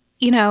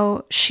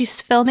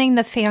 She's filming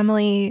the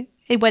family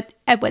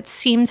at what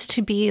seems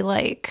to be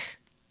like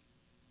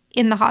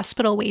in the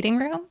hospital waiting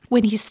room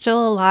when he's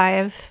still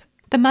alive.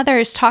 The mother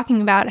is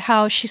talking about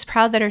how she's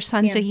proud that her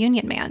son's a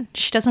union man.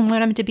 She doesn't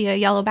want him to be a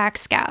yellowback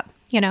scab,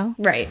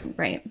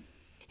 Right.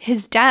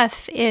 His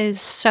death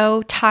is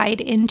so tied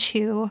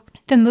into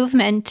the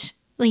movement,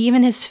 like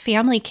even his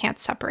family can't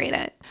separate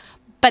it.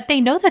 But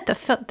they know that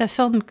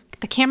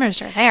the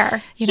cameras are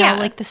there,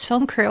 like this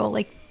film crew,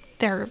 like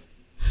their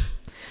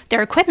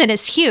equipment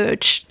is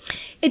huge.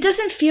 It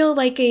doesn't feel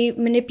like a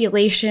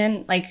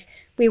manipulation. Like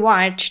we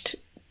watched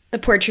The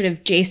Portrait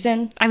of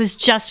Jason. I was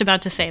just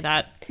about to say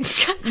that.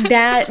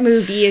 That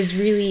movie is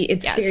really,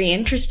 it's very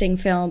interesting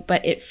film,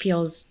 but it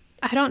feels...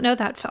 I don't know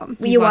that film.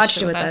 You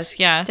watched it with us.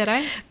 Yeah. Did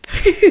I?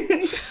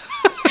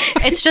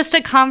 It's just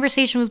a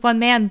conversation with one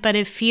man, but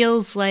it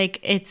feels like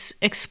it's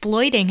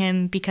exploiting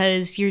him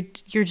because you're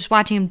just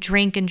watching him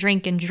drink and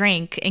drink and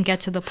drink and get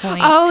to the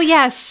point. Oh,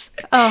 yes.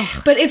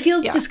 Oh. But it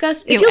feels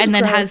disgusting. It feels and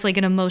then gross. has like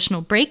an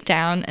emotional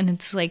breakdown, and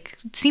it's like,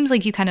 it seems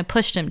like you kind of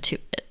pushed him to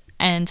it.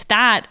 And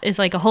that is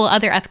like a whole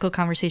other ethical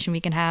conversation we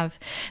can have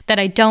that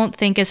I don't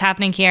think is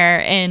happening here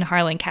in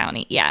Harlan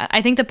County. Yeah,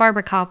 I think the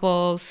Barbara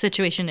Kopple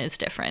situation is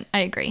different.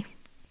 I agree.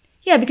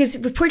 Yeah, because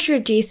with Portrait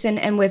of Jason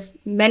and with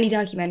many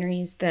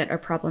documentaries that are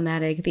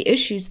problematic, the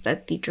issues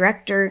that the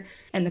director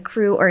and the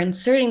crew are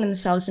inserting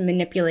themselves and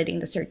manipulating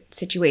the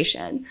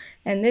situation.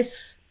 In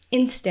this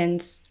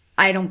instance,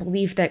 I don't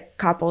believe that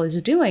Kopple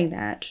is doing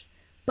that.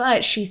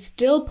 But she's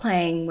still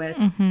playing with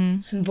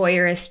some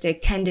voyeuristic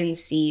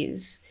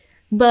tendencies.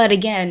 But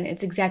again,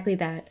 it's exactly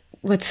that.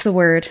 What's the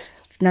word?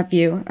 Not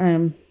view.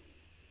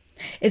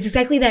 It's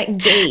exactly that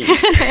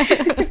gaze.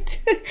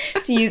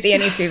 To use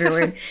Annie's favorite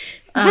word.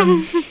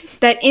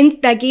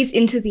 That gaze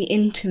into the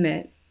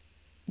intimate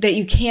that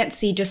you can't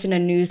see just in a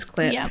news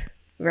clip,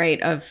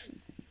 right, of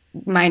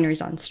miners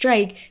on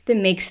strike, that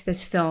makes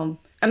this film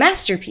a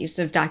masterpiece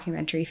of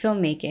documentary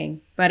filmmaking.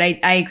 But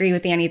I agree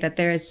with Annie that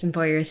there is some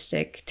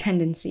voyeuristic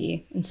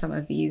tendency in some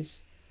of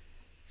these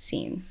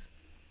scenes.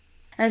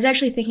 I was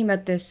actually thinking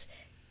about this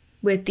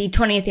with the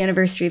 20th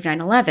anniversary of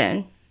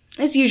 9/11.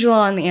 As usual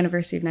on the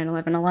anniversary of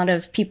 9/11, a lot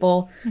of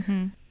people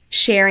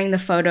sharing the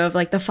photo of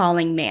like the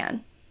falling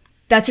man.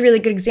 That's a really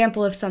good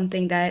example of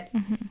something that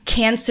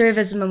can serve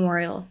as a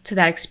memorial to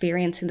that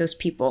experience and those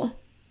people.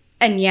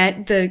 And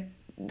yet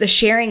the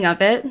sharing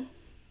of it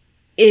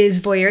is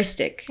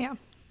voyeuristic,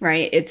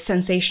 right? It's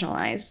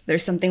sensationalized.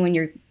 There's something when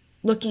you're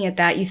looking at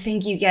that, you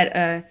think you get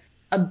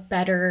a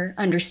better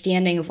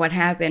understanding of what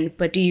happened,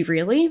 but do you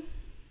really?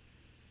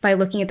 By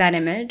looking at that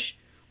image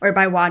or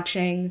by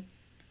watching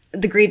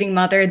the grieving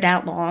mother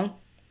that long,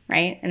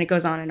 right? And it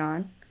goes on and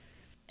on.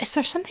 Is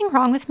there something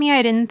wrong with me?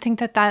 I didn't think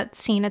that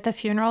scene at the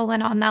funeral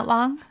went on that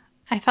long.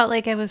 I felt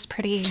like it was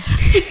pretty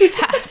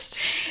fast.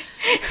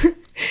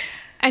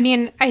 I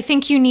mean, I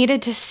think you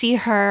needed to see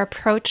her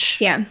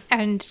approach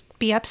and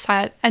be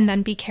upset and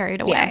then be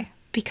carried away.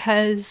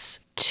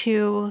 Because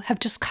to have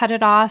just cut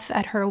it off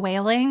at her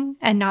wailing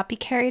and not be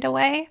carried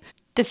away,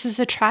 this is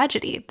a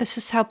tragedy. This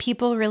is how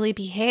people really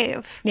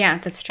behave. Yeah,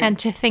 that's true. And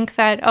to think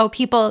that,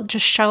 people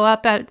just show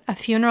up at a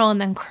funeral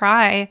and then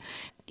cry,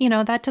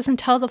 that doesn't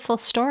tell the full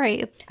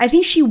story. I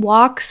think she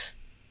walks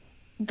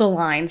the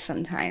line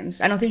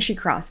sometimes. I don't think she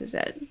crosses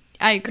it.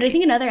 I agree. But I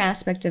think another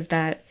aspect of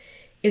that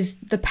is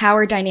the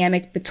power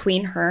dynamic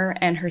between her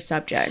and her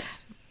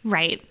subjects.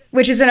 Right.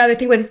 Which is another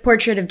thing with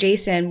Portrait of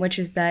Jason, which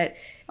is that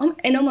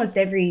in almost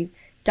every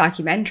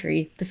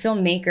documentary, the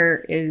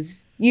filmmaker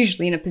is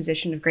usually in a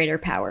position of greater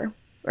power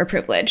or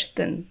privilege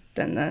than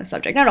the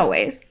subject. Not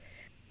always.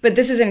 But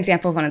this is an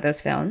example of one of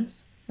those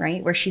films,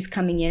 right? Where she's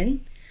coming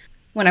in.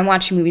 When I'm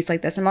watching movies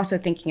like this, I'm also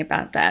thinking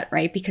about that,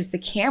 right? Because the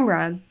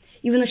camera,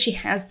 even though she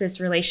has this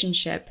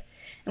relationship,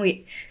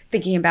 and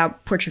thinking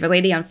about Portrait of a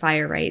Lady on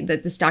Fire, right?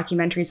 That this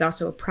documentary is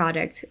also a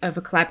product of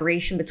a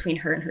collaboration between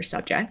her and her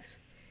subjects.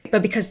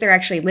 But because they're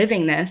actually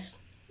living this,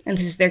 and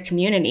this is their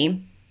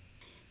community,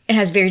 it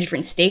has very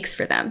different stakes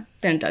for them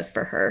than it does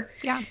for her.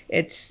 Yeah.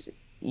 It's,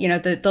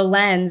 the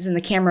lens and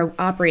the camera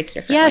operates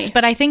differently. Yes,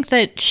 but I think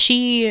that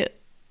she,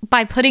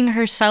 by putting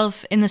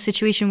herself in the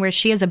situation where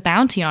she has a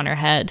bounty on her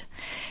head,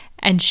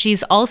 and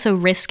she's also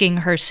risking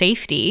her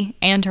safety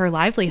and her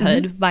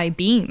livelihood by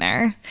being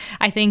there,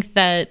 I think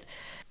that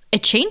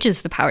it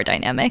changes the power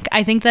dynamic.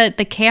 I think that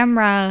the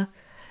camera,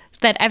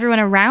 that everyone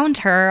around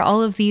her,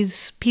 all of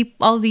these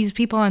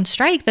people on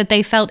strike, that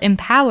they felt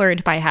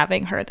empowered by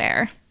having her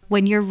there.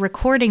 when you're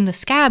recording the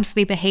scabs,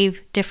 they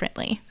behave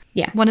differently.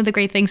 Yeah. One of the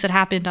great things that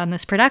happened on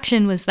this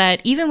production was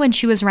that even when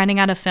she was running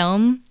out of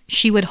film,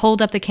 she would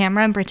hold up the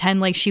camera and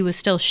pretend like she was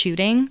still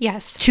shooting.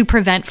 Yes. To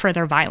prevent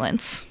further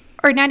violence.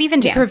 Or not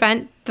even to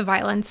prevent the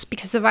violence,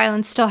 because the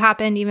violence still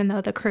happened even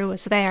though the crew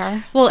was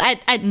there. Well,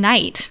 at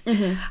night.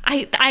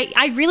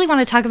 I really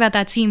want to talk about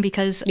that scene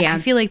because I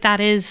feel like that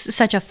is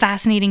such a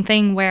fascinating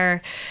thing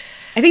where...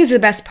 I think it's the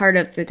best part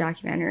of the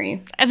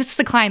documentary. As it's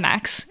the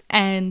climax,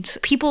 and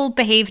people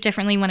behave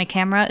differently when a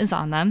camera is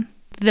on them.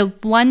 The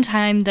one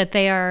time that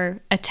they are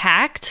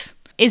attacked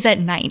is at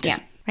night. Yeah.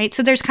 Right?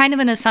 So there's kind of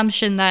an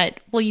assumption that,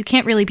 well, you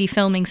can't really be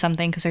filming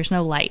something because there's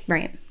no light.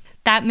 Right.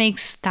 That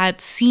makes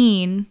that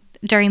scene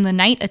during the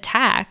night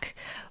attack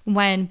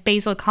when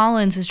Basil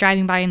Collins is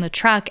driving by in the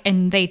truck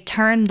and they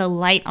turn the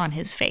light on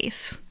his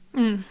face.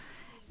 And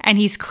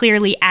he's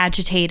clearly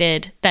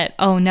agitated that,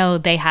 oh no,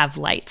 they have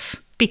lights.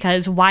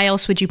 Because why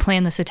else would you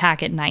plan this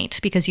attack at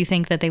night? Because you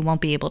think that they won't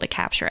be able to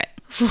capture it.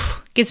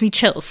 Gives me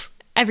chills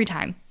every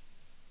time.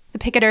 The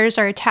picketers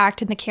are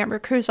attacked and the camera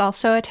crew is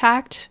also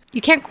attacked.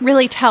 You can't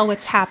really tell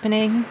what's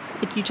happening.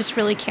 You just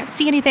really can't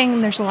see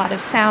anything. There's a lot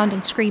of sound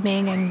and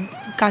screaming and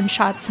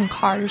gunshots and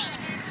cars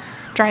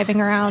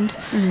driving around.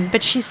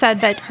 But she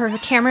said that her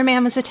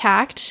cameraman was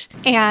attacked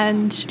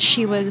and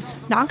she was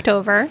knocked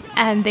over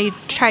and they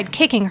tried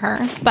kicking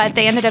her, but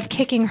they ended up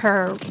kicking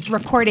her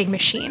recording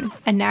machine,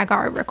 a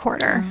Nagar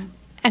recorder.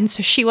 And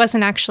so she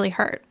wasn't actually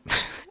hurt.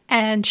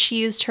 And she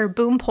used her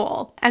boom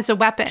pole as a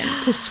weapon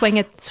to swing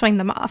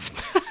them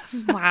off.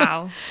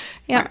 Wow.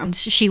 Yeah. Wow.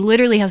 She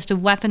literally has to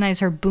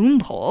weaponize her boom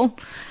pole,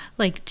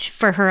 like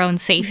for her own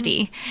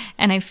safety.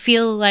 And I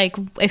feel like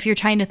if you're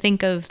trying to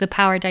think of the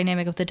power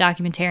dynamic of the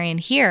documentarian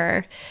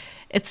here,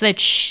 it's that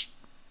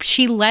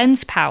she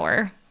lends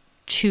power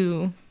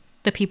to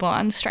the people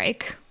on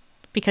strike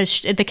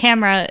because the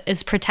camera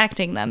is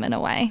protecting them in a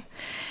way.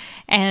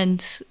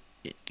 And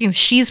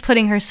she's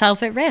putting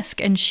herself at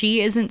risk and she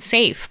isn't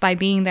safe by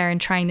being there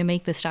and trying to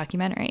make this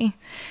documentary.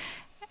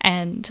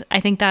 And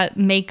I think that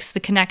makes the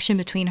connection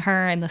between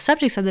her and the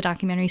subjects of the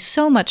documentary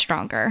so much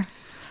stronger.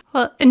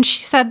 Well, and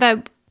she said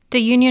that the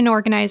union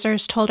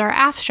organizers told her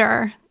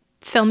after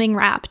filming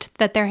wrapped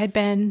that there had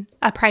been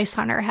a price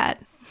on her head.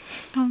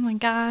 Oh my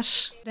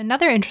gosh.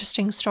 Another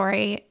interesting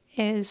story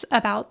is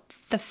about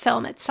the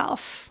film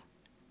itself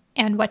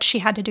and what she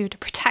had to do to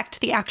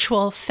protect the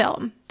actual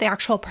film, the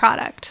actual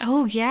product.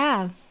 Oh,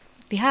 yeah.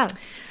 Yeah.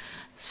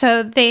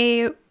 So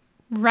they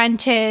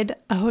rented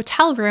a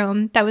hotel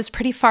room that was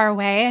pretty far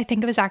away. I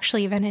think it was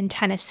actually even in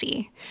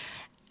Tennessee.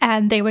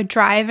 And they would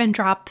drive and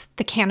drop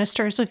the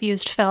canisters of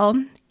used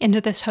film into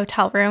this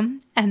hotel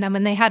room. And then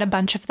when they had a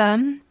bunch of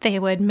them, they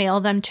would mail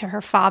them to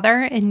her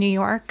father in New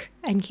York,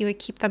 and he would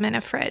keep them in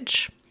a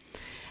fridge.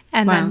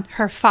 And then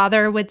her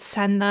father would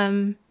send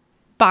them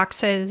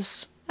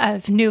boxes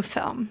of new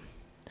film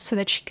so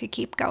that she could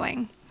keep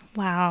going.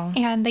 Wow.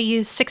 And they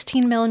used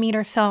 16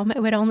 millimeter film.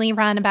 It would only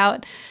run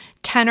about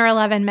 10 or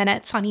 11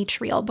 minutes on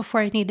each reel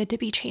before it needed to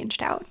be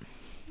changed out.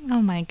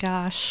 Oh my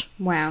gosh.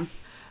 Wow.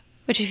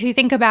 Which, if you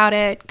think about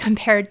it,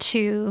 compared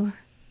to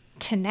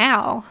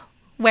now,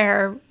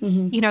 where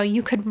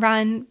you could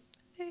run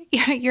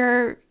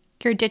your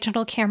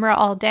digital camera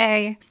all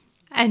day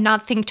and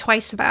not think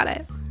twice about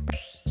it.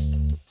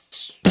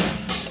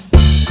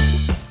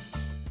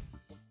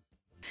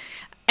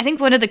 I think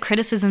one of the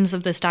criticisms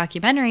of this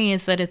documentary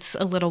is that it's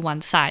a little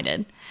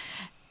one-sided.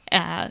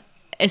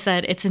 Is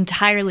that it's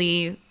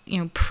entirely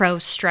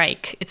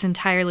pro-strike. It's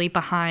entirely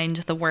behind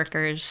the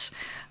workers,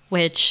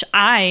 which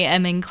I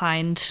am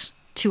inclined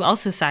to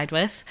also side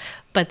with,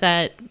 but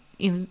that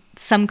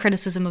some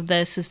criticism of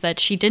this is that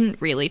she didn't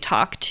really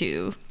talk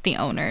to the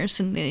owners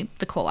and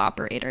the coal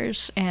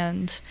operators,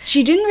 and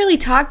she didn't really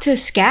talk to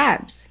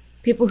scabs,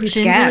 people who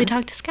she didn't really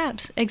talk to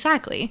scabs.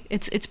 Exactly.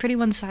 It's pretty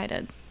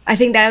one-sided. I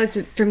think that was,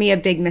 for me, a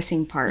big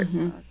missing part.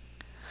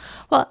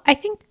 Well, I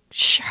think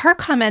her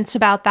comments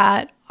about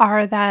that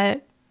are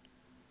that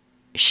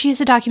she's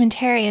a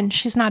documentarian.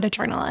 She's not a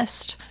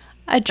journalist.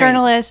 A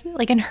journalist,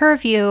 like in her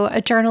view,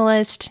 a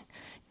journalist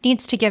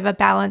needs to give a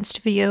balanced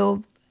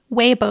view,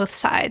 weigh both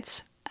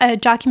sides. A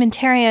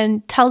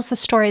documentarian tells the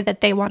story that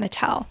they want to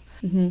tell.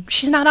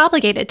 She's not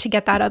obligated to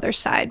get that other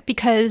side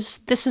because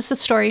this is the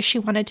story she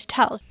wanted to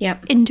tell.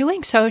 Yep. In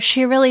doing so,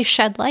 she really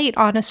shed light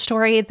on a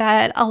story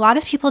that a lot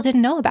of people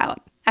didn't know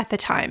about at the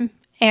time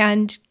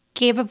and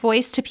gave a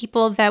voice to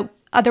people that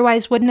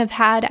otherwise wouldn't have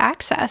had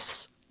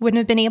access, wouldn't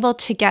have been able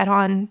to get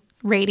on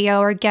radio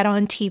or get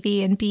on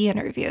TV and be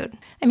interviewed.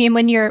 I mean,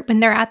 when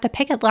they're at the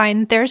picket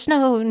line, there's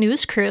no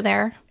news crew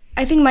there.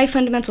 I think my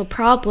fundamental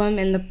problem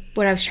and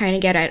what I was trying to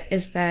get at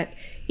is that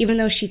even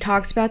though she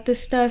talks about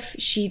this stuff,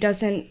 she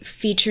doesn't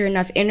feature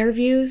enough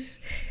interviews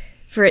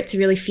for it to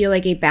really feel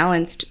like a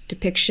balanced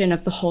depiction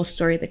of the whole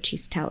story that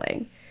she's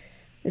telling.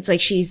 It's like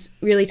she's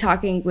really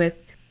talking with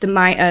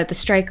the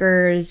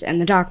strikers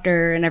and the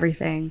doctor and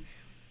everything,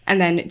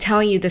 and then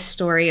telling you the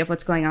story of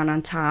what's going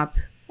on top.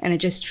 And it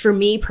just, for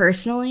me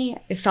personally,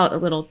 it felt a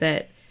little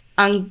bit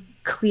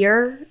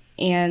unclear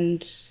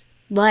and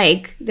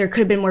like there could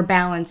have been more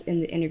balance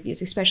in the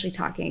interviews, especially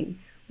talking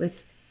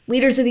with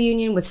leaders of the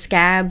union, with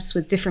scabs,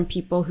 with different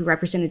people who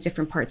represented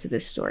different parts of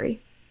this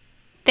story.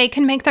 They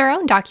can make their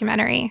own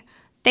documentary.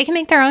 They can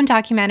make their own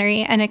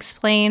documentary and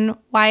explain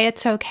why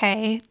it's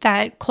okay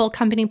that coal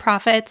company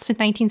profits in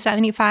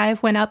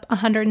 1975 went up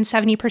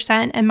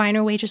 170% and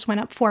miner wages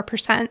went up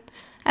 4%,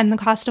 and the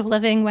cost of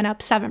living went up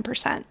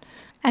 7%.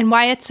 And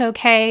why it's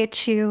okay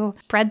to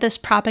spread this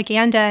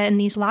propaganda and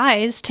these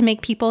lies to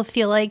make people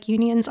feel like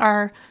unions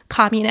are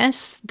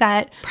communists,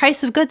 that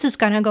price of goods is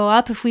going to go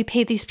up if we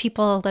pay these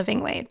people a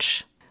living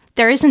wage.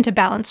 There isn't a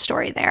balanced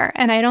story there,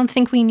 and I don't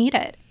think we need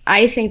it.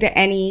 I think that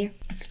any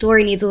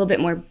story needs a little bit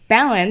more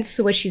balance.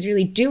 So what she's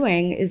really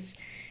doing is,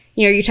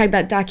 you talk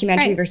about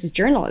documentary versus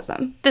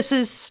journalism. This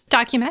is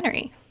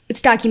documentary.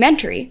 It's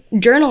documentary.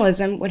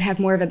 Journalism would have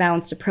more of a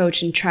balanced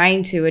approach in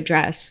trying to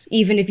address,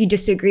 even if you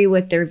disagree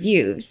with their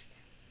views,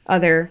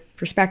 other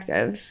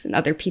perspectives and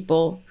other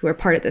people who are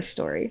part of this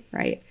story,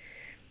 right?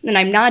 And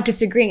I'm not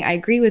disagreeing. I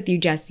agree with you,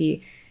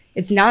 Jessee.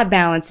 It's not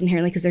balanced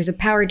inherently because there's a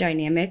power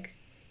dynamic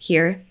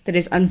here that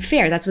is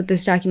unfair. That's what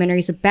this documentary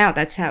is about.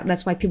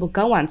 That's why people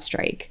go on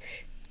strike,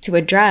 to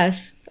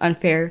address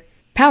unfair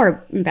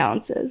power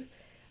imbalances.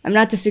 I'm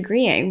not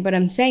disagreeing, but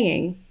I'm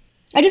saying,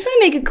 I just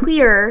want to make it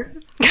clear,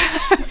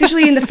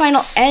 especially in the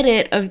final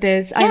edit of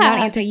this, I'm not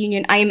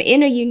anti-union. I am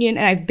in a union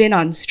and I've been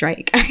on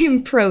strike. I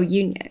am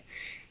pro-union.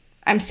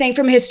 I'm saying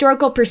from a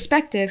historical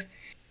perspective,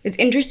 it's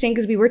interesting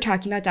because we were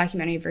talking about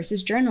documentary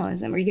versus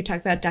journalism, or you could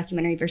talk about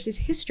documentary versus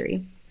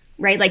history,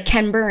 right? Like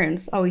Ken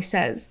Burns always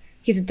says,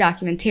 he's a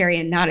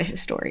documentarian, not a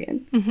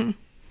historian. Mm-hmm.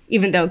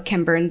 Even though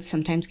Ken Burns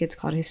sometimes gets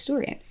called a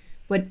historian.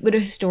 What would a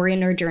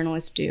historian or a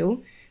journalist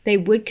do? They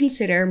would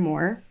consider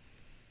more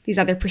these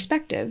other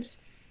perspectives.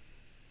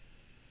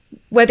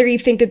 Whether you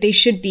think that they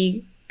should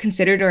be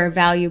considered or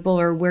valuable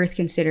or worth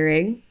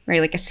considering,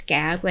 right? Like a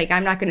scab. Like,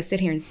 I'm not going to sit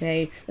here and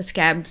say a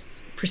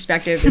scab's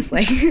perspective is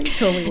like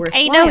totally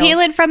worthwhile. Ain't no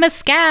healing from a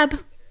scab.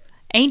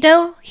 Ain't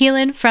no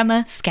healing from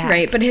a scab.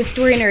 Right, but a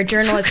historian or a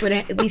journalist would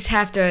at least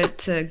have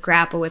to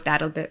grapple with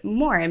that a bit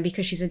more. And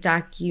because she's a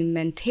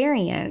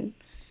documentarian,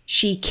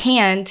 she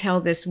can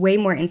tell this way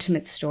more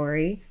intimate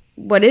story.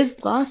 What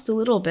is lost a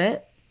little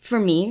bit, for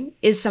me,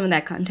 is some of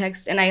that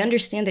context. And I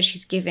understand that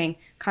she's giving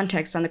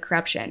context on the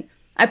corruption.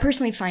 I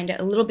personally find it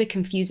a little bit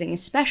confusing,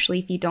 especially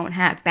if you don't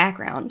have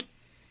background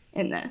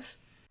in this.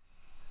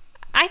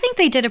 I think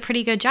they did a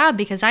pretty good job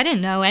because I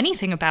didn't know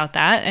anything about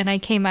that. And I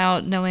came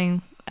out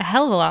knowing a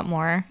hell of a lot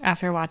more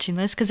after watching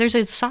this, because there's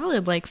a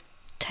solid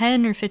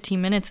 10 or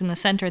 15 minutes in the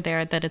center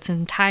there that it's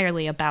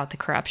entirely about the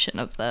corruption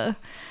of the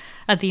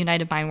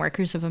United Mine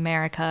Workers of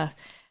America.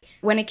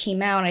 When it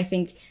came out, I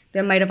think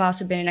there might have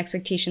also been an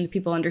expectation that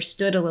people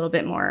understood a little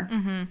bit more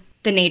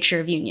the nature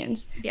of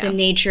unions, the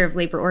nature of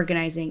labor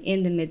organizing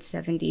in the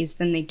mid-'70s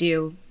than they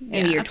do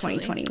in the year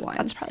absolutely. 2021.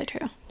 That's probably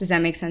true. Does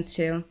that make sense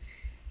too?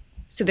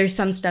 So there's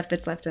some stuff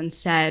that's left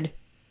unsaid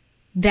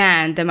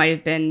that might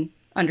have been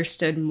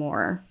understood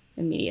more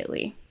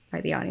immediately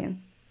by the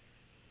audience.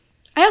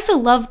 I also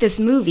love this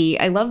movie.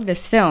 I love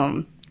this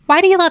film.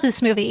 Why do you love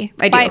this movie?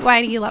 I do.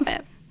 Why do you love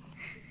it?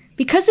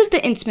 Because of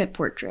the intimate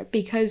portrait,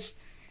 because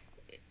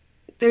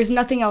there's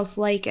nothing else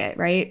like it,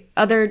 right?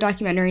 Other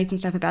documentaries and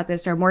stuff about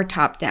this are more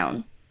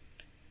top-down.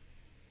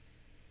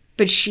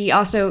 But she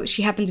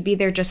happened to be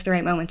there just the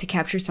right moment to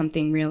capture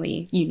something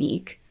really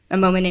unique, a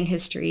moment in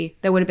history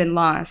that would have been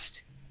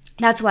lost.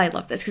 That's why I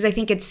love this, because I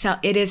think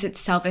it is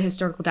itself a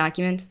historical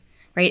document,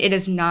 right? It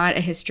is not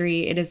a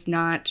history. It is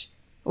not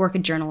a work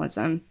of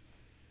journalism.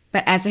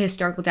 But as a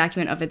historical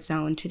document of its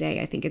own today,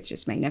 I think it's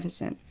just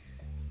magnificent.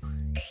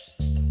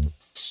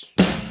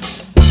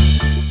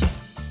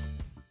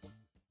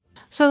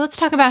 So let's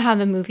talk about how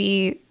the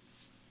movie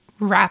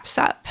wraps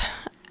up.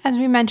 As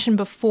we mentioned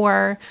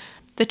before,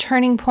 the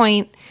turning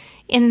point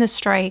in the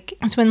strike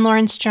is when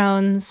Lawrence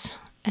Jones,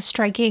 a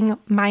striking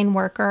mine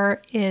worker,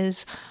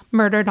 is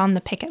murdered on the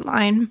picket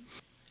line.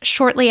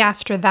 Shortly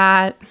after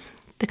that,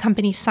 the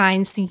company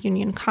signs the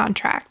union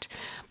contract.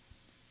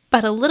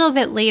 But a little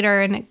bit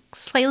later, in a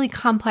slightly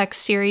complex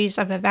series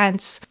of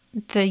events,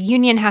 the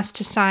union has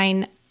to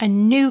sign a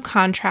new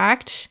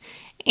contract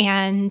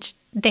and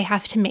they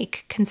have to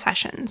make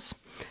concessions.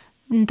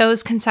 And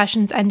those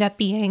concessions end up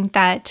being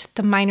that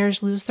the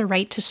miners lose the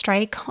right to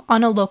strike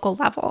on a local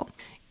level.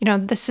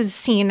 This is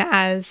seen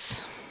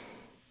as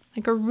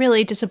a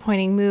really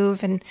disappointing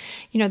move. And,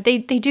 they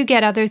do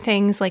get other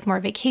things like more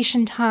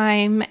vacation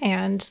time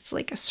and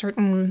a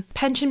certain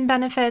pension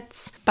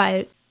benefits.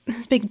 But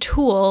this big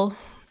tool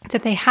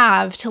that they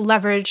have to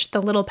leverage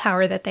the little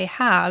power that they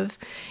have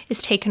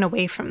is taken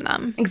away from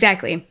them.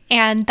 Exactly.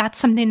 And that's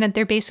something that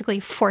they're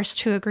basically forced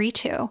to agree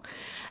to.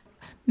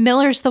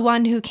 Miller's the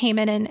one who came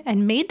in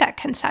and made that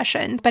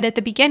concession. But at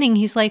the beginning,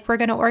 he's like, we're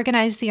going to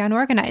organize the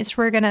unorganized.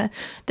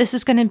 This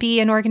is going to be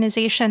an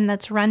organization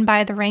that's run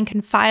by the rank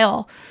and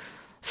file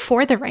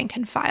for the rank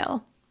and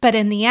file. But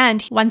in the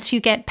end, once you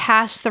get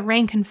past the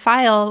rank and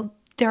file,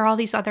 there are all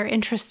these other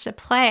interests at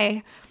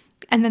play.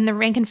 And then the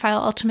rank and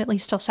file ultimately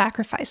still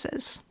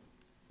sacrifices.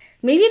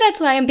 Maybe that's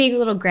why I'm being a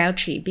little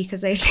grouchy,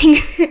 because I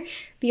think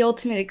the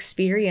ultimate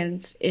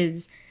experience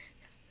is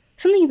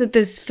something that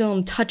this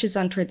film touches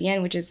on toward the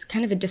end, which is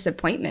kind of a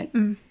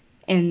disappointment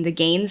in the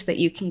gains that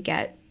you can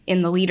get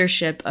in the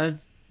leadership of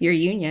your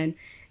union.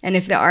 And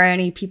if there are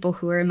any people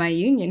who are in my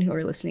union who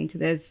are listening to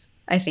this,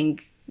 I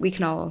think we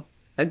can all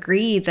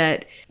agree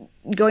that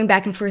going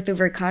back and forth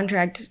over a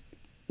contract,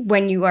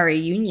 when you are a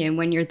union,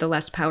 when you're the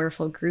less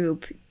powerful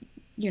group,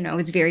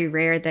 it's very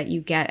rare that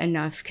you get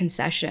enough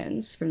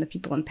concessions from the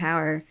people in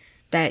power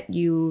that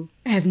you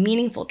have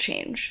meaningful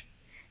change.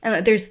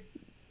 And there's,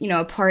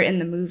 a part in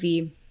the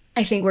movie,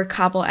 I think, where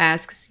Kopple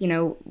asks,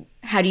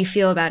 how do you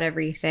feel about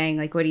everything?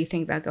 Like, what do you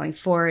think about going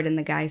forward? And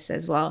the guy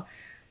says, well,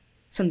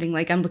 something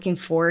like, I'm looking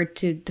forward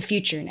to the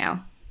future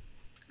now.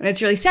 And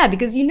it's really sad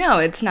because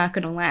it's not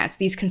going to last.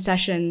 These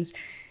concessions,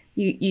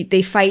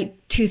 they fight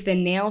tooth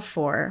and nail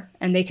for,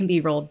 and they can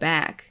be rolled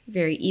back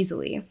very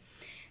easily.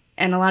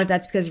 And a lot of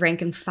that's because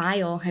rank and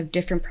file have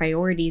different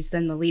priorities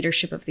than the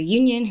leadership of the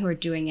union who are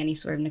doing any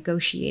sort of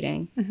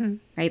negotiating,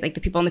 right? Like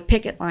the people on the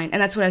picket line.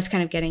 And that's what I was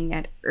kind of getting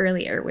at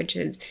earlier, which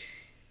is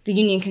the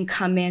union can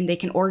come in, they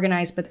can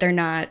organize, but they're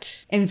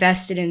not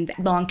invested in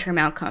long-term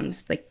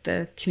outcomes like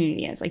the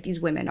community is, like these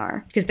women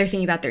are, because they're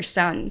thinking about their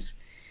sons.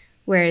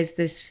 Whereas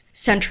this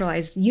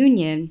centralized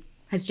union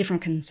has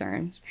different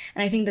concerns.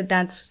 And I think that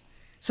that's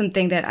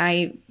something that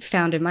I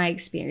found in my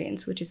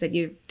experience, which is that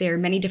there are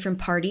many different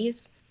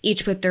parties,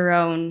 each with their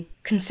own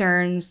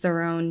concerns,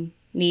 their own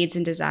needs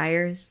and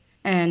desires.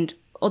 And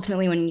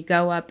ultimately, when you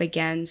go up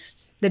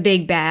against the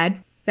big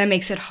bad, that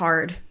makes it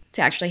hard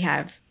to actually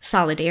have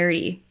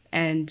solidarity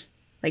and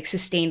like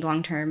sustained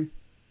long-term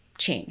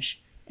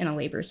change in a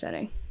labor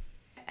setting.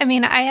 I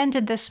mean, I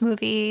ended this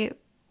movie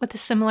with a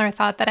similar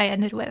thought that I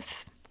ended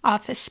with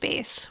Office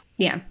Space.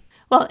 Yeah.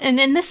 Well, and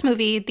in this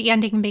movie, the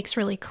ending makes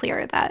really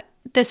clear that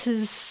this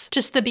is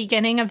just the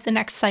beginning of the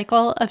next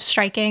cycle of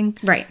striking,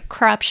 right,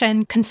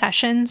 corruption,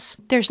 concessions.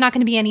 There's not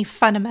going to be any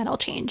fundamental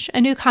change.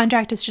 A new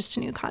contract is just a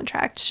new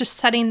contract. It's just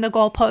setting the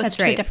goalpost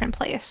to a different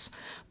place.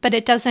 But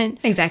it doesn't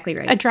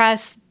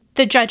address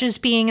the judges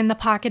being in the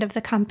pocket of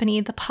the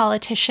company, the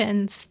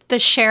politicians, the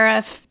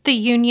sheriff, the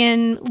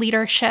union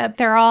leadership.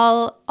 They're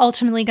all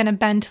ultimately going to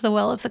bend to the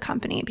will of the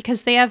company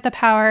because they have the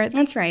power.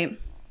 That's right.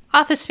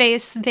 Office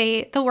Space,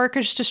 the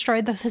workers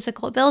destroyed the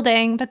physical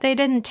building, but they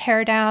didn't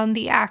tear down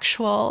the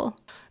actual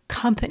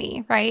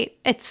company, right?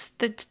 It's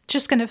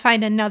just going to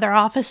find another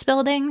office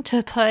building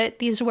to put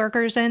these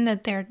workers in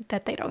that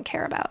they don't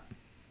care about.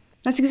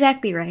 That's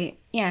exactly right.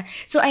 Yeah.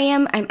 So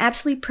I'm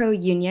absolutely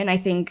pro-union. I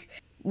think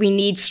we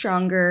need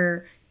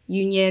stronger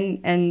union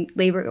and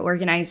labor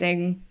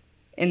organizing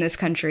in this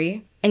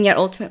country. And yet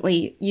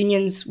ultimately,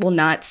 unions will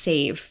not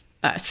save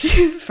us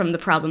from the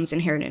problems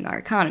inherent in our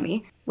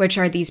economy, which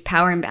are these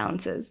power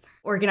imbalances.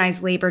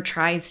 Organized labor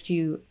tries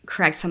to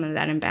correct some of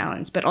that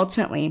imbalance, but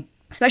ultimately,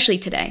 especially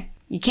today,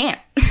 you can't.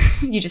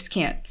 You just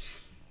can't.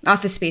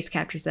 Office Space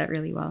captures that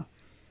really well.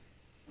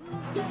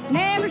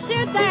 Never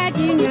shoot that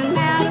union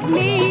out of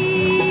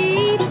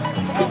me.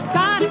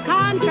 Got a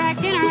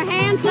contract in our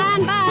hand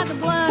signed by the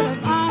blood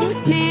of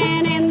honest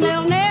men, and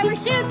they'll never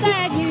shoot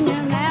that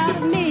union out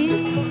of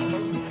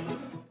me.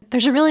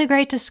 There's a really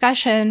great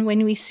discussion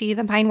when we see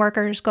the mine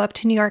workers go up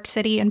to New York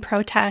City and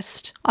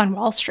protest on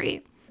Wall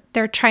Street.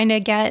 They're trying to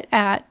get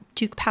at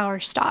Duke Power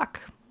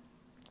stock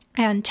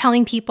and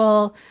telling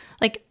people,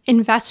 like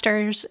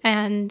investors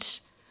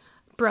and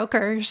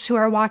brokers who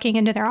are walking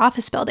into their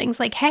office buildings,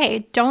 like,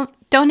 hey, don't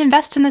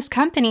invest in this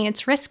company.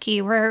 It's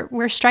risky.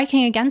 We're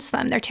striking against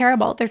them. They're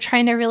terrible. They're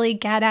trying to really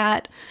get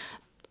at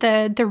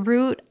the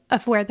root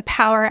of where the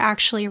power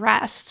actually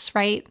rests,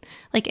 right?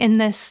 Like in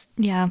this.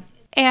 Yeah.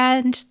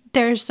 And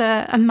there's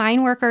a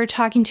mine worker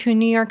talking to a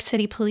New York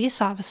City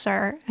police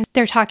officer.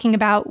 They're talking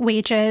about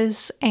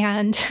wages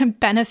and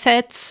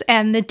benefits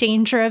and the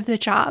danger of the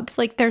job.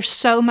 Like there's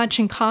so much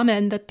in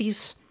common that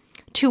these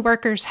two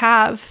workers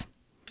have.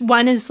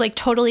 One is like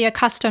totally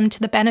accustomed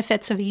to the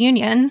benefits of a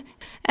union.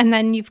 And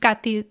then you've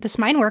got this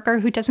mine worker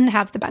who doesn't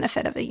have the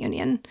benefit of a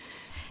union.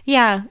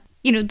 Yeah.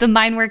 The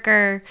mine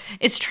worker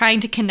is trying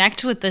to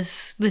connect with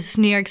this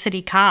New York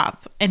City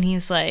cop. And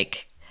he's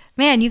like,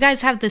 man, you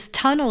guys have this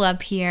tunnel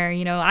up here.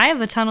 I have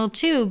a tunnel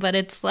too, but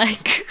it's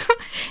like,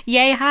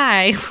 yay,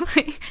 hi.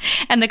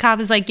 And the cop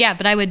is like, yeah,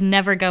 but I would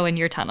never go in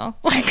your tunnel.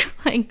 Like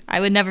I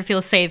would never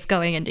feel safe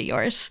going into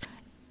yours.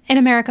 In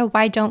America,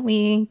 why don't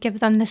we give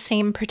them the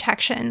same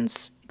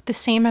protections, the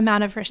same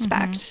amount of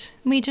respect?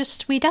 Mm-hmm.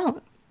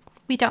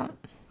 We don't.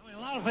 A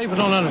lot of people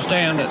don't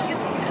understand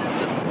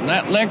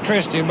that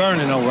electricity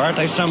burning over there,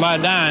 there's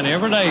somebody dying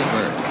every day for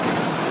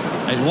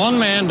it. There's one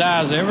man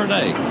dies every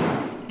day.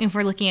 If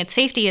we're looking at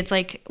safety, it's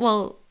like,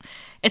 well,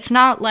 it's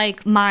not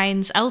like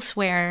mines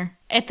elsewhere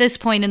at this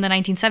point in the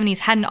 1970s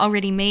hadn't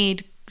already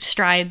made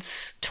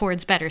strides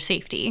towards better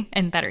safety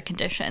and better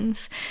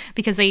conditions,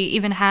 because they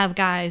even have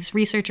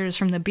researchers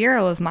from the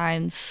Bureau of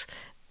Mines,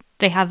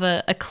 they have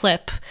a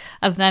clip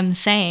of them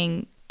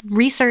saying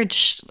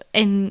research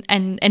and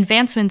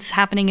advancements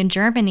happening in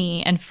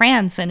Germany and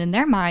France and in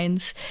their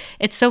mines,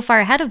 it's so far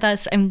ahead of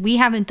us, and we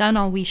haven't done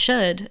all we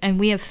should, and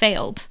we have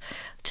failed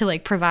to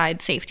like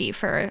provide safety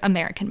for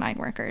American mine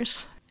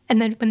workers.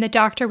 And then when the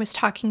doctor was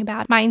talking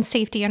about mine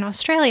safety in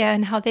Australia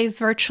and how they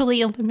virtually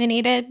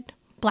eliminated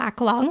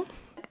black lung,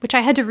 which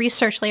I had to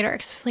research later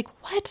because like,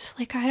 what?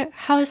 Like,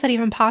 how is that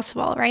even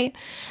possible, right?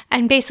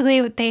 And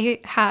basically they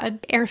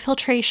had air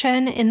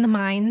filtration in the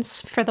mines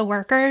for the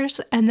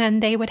workers, and then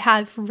they would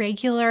have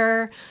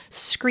regular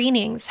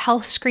screenings,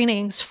 health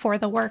screenings for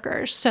the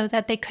workers so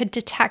that they could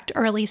detect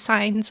early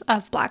signs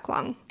of black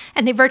lung.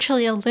 And they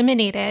virtually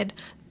eliminated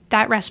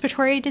that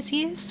respiratory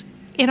disease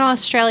in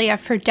Australia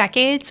for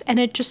decades, and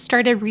it just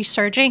started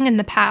resurging in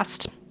the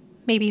past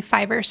maybe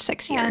 5 or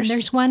 6 years. And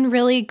there's one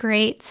really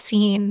great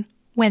scene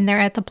when they're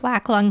at the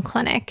Black Lung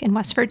Clinic in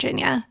West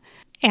Virginia,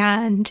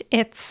 and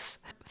it's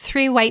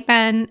 3 white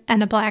men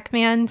and a black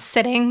man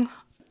sitting.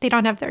 They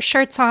don't have their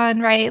shirts on,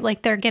 right?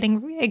 Like they're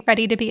getting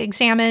ready to be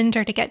examined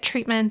or to get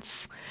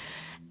treatments,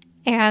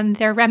 and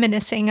they're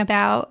reminiscing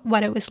about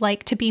what it was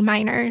like to be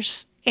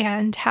miners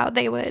and how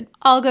they would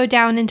all go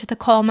down into the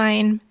coal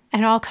mine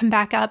and all come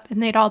back up,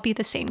 and they'd all be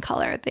the same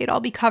color. They'd all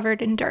be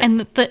covered in dirt.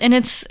 And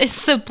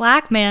it's the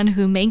black man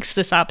who makes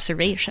this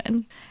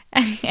observation,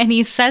 and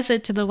he says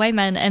it to the white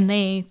men, and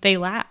they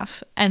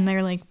laugh, and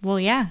they're like, "Well,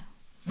 yeah,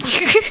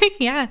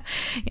 yeah."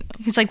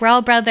 He's like, "We're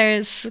all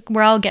brothers.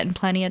 We're all getting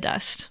plenty of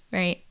dust,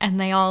 right?" And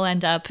they all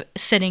end up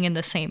sitting in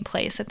the same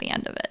place at the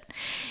end of it.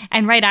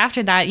 And right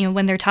after that,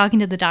 when they're talking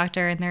to the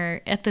doctor and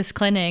they're at this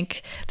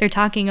clinic, they're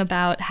talking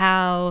about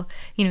how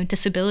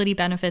disability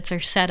benefits are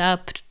set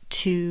up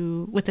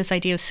with this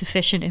idea of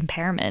sufficient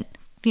impairment,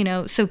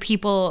 so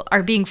people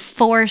are being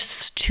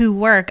forced to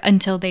work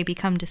until they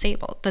become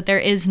disabled, that there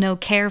is no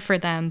care for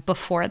them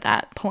before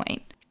that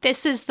point.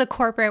 This is the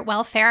corporate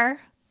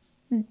welfare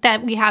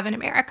that we have in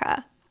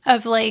America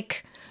of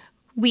like,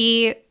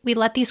 we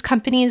let these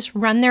companies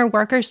run their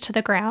workers to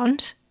the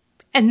ground,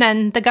 and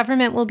then the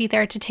government will be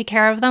there to take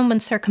care of them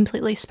once they're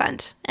completely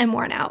spent and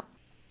worn out.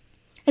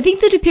 I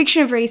think the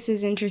depiction of race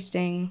is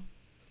interesting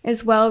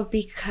as well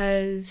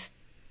because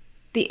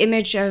the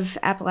image of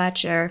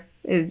Appalachia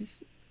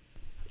is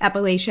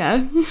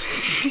Appalachia.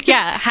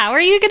 Yeah, how are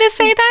you going to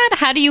say that?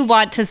 How do you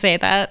want to say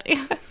that?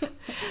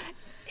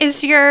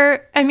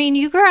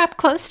 You grew up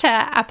close to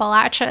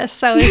Appalachia,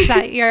 so is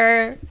that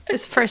your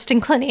first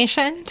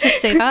inclination to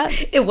say that?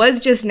 It was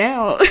just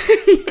now.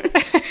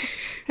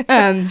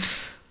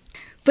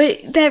 But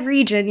that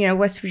region,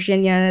 West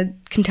Virginia,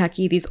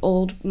 Kentucky, these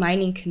old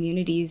mining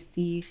communities,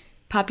 the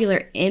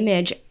popular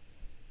image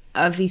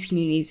of these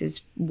communities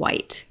is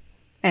white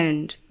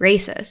and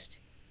racist,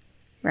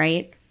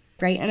 right?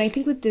 And I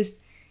think what this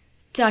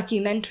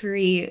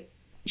documentary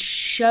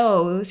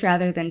shows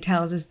rather than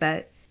tells is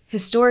that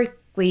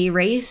historically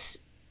race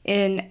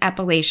in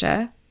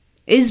Appalachia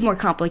is more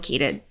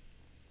complicated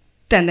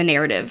than the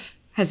narrative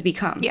has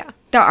become. Yeah.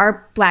 There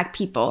are Black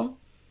people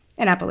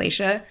in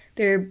Appalachia.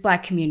 There are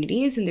Black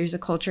communities, and there's a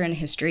culture and a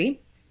history.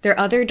 There are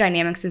other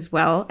dynamics as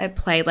well at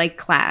play, like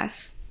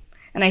class.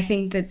 And I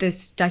think that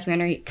this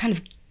documentary kind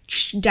of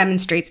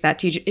demonstrates that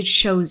too. It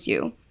shows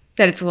you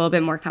that it's a little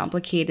bit more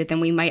complicated than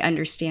we might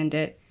understand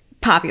it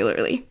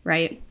popularly,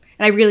 right?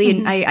 And I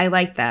really, I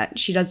like that.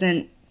 She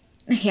doesn't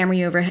hammer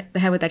you over the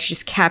head with that. She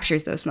just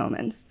captures those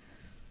moments.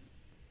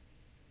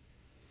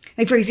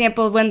 Like, for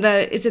example,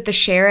 is it the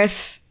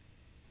sheriff?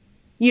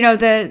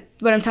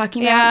 What I'm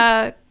talking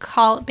about?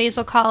 Yeah,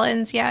 Basil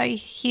Collins. Yeah,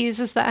 he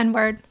uses the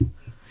N-word.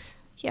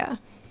 Yeah.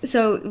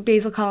 So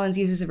Basil Collins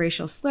uses a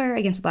racial slur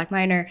against a Black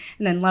miner,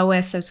 and then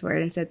Lois steps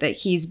forward and said that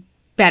he's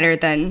better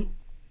than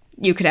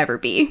you could ever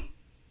be,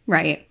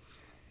 right?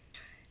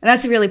 And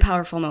that's a really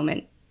powerful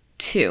moment,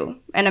 too.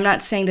 And I'm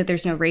not saying that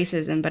there's no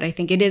racism, but I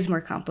think it is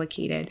more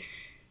complicated.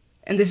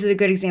 And this is a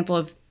good example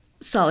of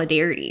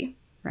solidarity,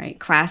 right?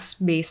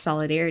 Class-based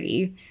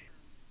solidarity.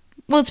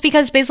 Well, it's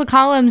because Basil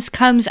Collins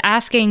comes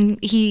asking,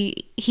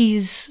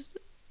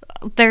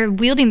 they're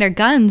wielding their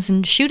guns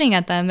and shooting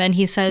at them, and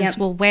he says, yep.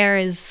 Well,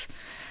 where's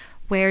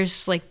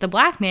like the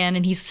Black man?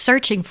 And he's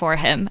searching for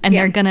him, and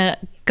they're gonna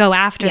go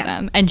after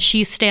them. And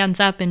she stands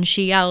up and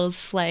she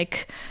yells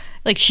like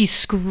she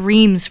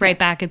screams right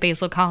back at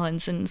Basil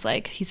Collins and is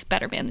like, he's a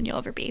better man than you'll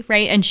ever be,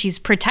 right? And she's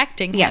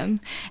protecting him.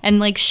 And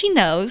like she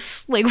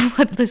knows like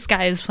what this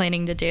guy is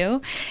planning to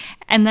do.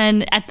 And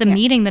then at the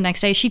meeting the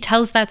next day, she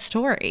tells that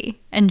story.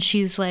 And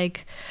she's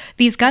like,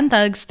 these gun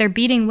thugs, they're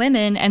beating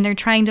women and they're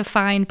trying to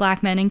find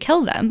Black men and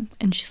kill them.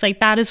 And she's like,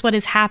 that is what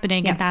is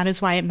happening. And that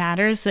is why it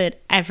matters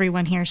that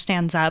everyone here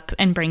stands up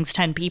and brings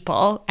 10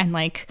 people and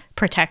like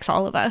protects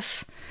all of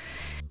us.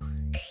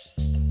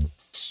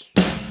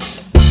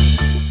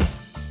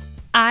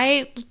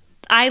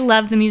 I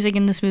love the music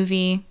in this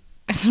movie.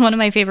 It's one of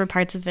my favorite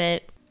parts of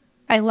it.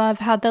 I love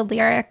how the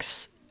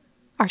lyrics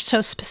are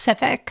so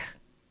specific,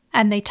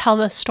 and they tell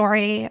the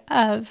story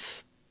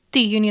of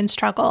the union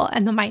struggle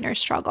and the miners'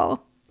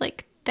 struggle.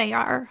 Like, they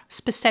are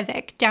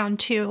specific down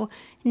to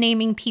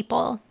naming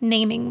people,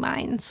 naming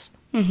mines,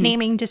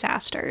 naming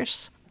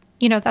disasters.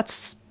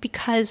 that's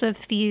because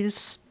of the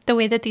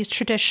way that these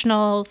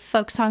traditional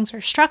folk songs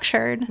are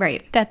structured.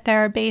 Right. That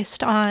they're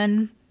based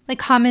on like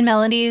common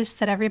melodies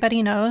that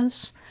everybody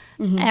knows,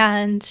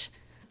 and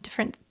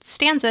different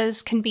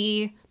stanzas can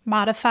be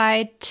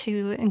modified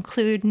to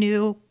include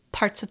new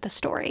parts of the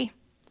story.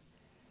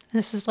 And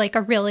this is like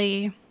a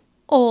really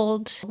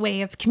old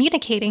way of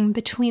communicating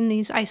between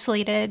these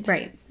isolated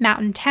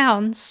mountain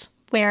towns,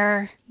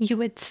 where you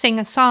would sing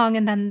a song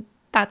and then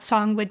that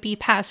song would be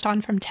passed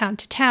on from town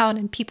to town,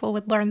 and people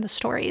would learn the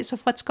stories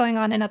of what's going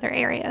on in other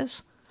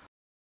areas.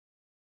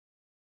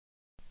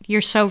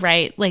 You're so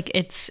right. Like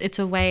it's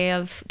a way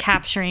of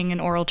capturing an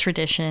oral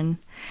tradition,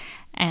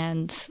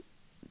 and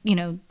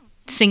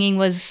singing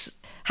was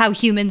how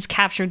humans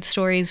captured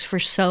stories for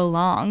so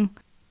long.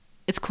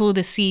 It's cool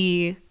to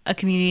see a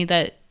community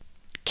that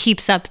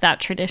keeps up that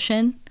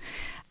tradition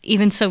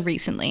even so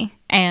recently,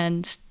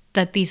 and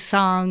that these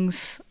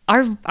songs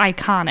are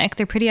iconic.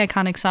 They're pretty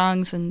iconic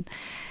songs, and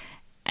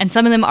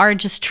some of them are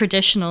just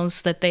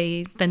traditionals that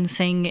they then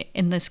sing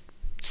in this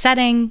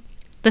setting.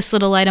 This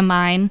Little Light of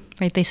Mine,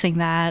 right? They sing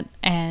that,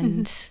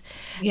 and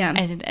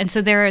and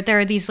so there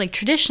are these like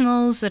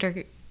traditionals that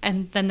are,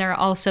 and then there are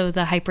also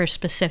the hyper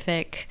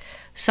specific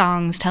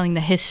songs telling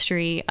the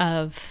history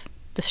of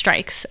the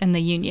strikes and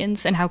the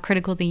unions and how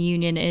critical the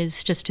union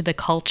is just to the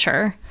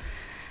culture,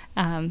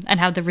 and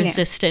how the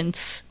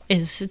resistance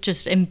is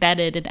just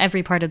embedded in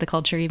every part of the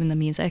culture, even the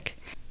music.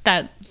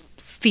 That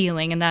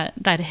feeling and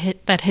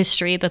that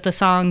history, that the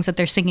songs that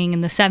they're singing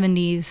in the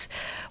 70s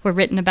were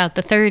written about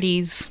the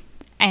 30s.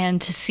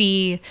 And to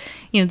see,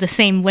 the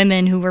same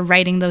women who were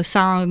writing those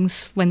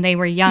songs when they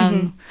were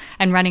young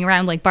and running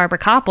around like Barbara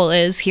Kopple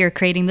is here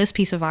creating this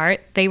piece of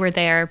art. They were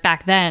there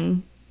back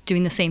then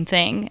doing the same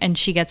thing, and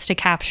she gets to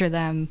capture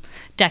them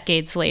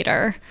decades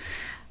later.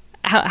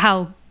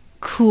 How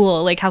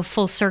cool, like how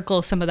full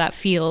circle some of that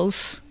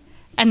feels.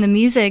 And the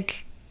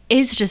music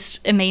is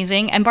just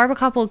amazing. And Barbara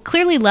Kopple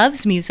clearly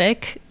loves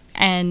music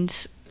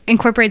and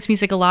incorporates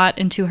music a lot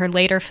into her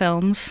later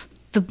films.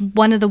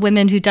 One of the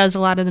women who does a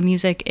lot of the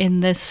music in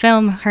this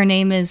film, her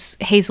name is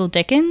Hazel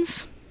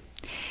Dickens.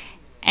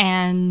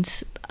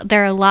 And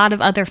there are a lot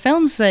of other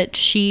films that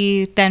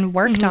she then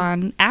worked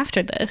on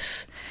after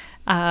this,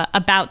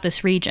 about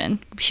this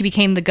region. She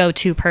became the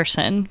go-to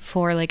person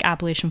for like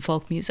Appalachian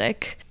folk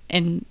music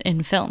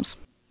in films.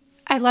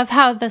 I love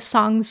how the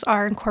songs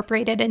are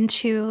incorporated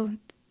into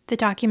the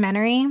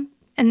documentary,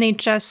 and they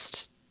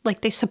just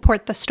like they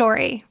support the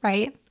story,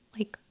 right?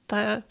 Like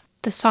the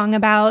song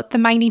about the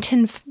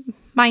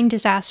mine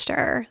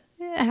disaster,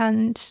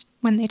 and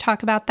when they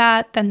talk about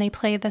that, then they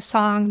play the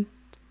song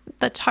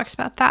that talks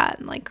about that.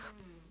 And like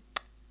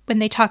when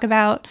they talk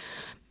about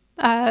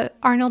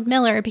Arnold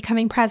Miller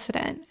becoming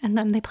president, and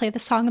then they play the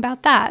song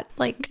about that.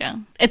 Like,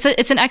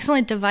 it's an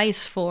excellent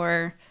device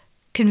for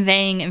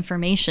conveying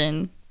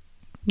information,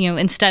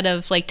 instead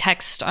of like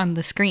text on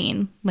the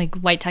screen, like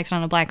white text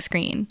on a black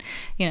screen,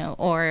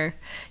 or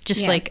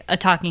just like a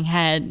talking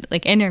head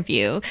like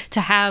interview,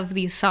 to have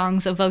these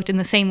songs evoked in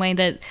the same way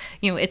that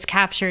it's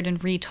captured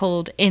and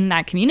retold in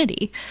that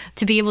community.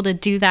 To be able to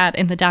do that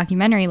in the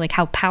documentary, like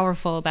how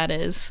powerful that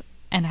is,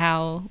 and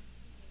how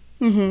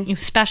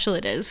special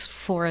it is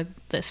for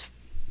this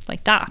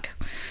like doc.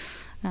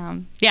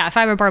 If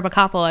I were Barbara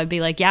Kopple, I'd be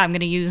like, I'm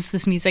going to use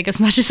this music as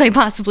much as I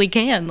possibly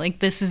can. Like,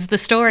 this is the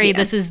story.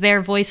 This is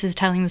their voices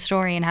telling the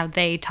story, and how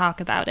they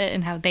talk about it,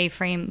 and how they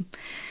frame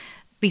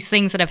these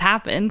things that have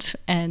happened.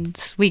 And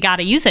we got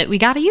to use it. We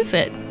got to use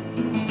it.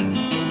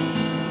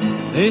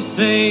 They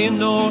say in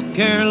North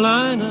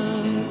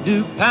Carolina,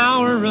 Duke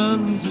Power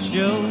runs the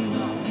show.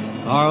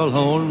 Carl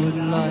Horn would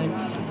like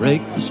to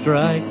break the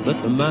strike,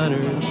 but the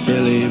miners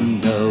tell him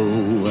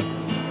no.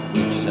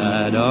 Which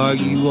side are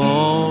you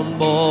on,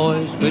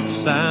 boys? Which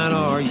side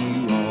are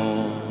you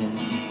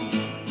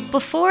on?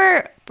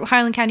 Before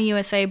Harlan County,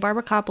 U.S.A.,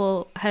 Barbara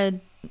Kopple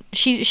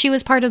she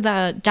was part of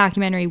the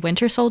documentary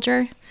Winter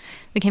Soldier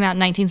that came out in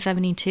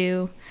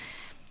 1972.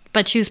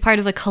 But she was part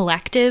of a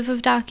collective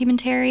of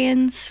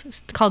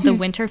documentarians called the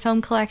Winter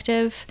Film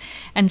Collective.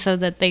 And so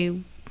that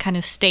they kind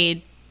of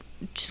stayed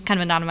just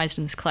kind of anonymized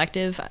in this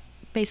collective,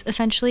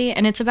 essentially.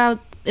 And it's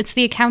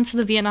the accounts of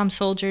the Vietnam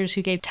soldiers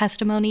who gave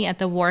testimony at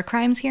the war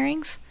crimes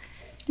hearings.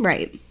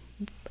 Right.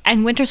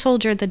 And Winter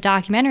Soldier, the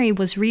documentary,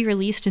 was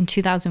re-released in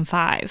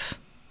 2005,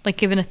 like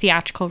given a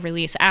theatrical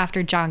release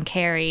after John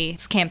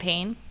Kerry's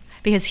campaign,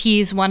 because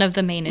he's one of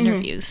the main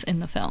interviews in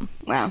the film.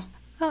 Wow.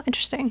 Oh,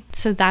 interesting.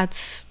 So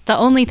that's the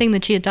only thing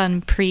that she had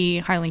done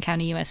pre-Harlan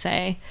County,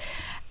 USA.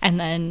 And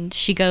then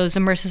she goes,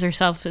 immerses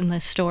herself in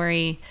this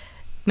story,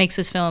 makes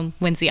this film,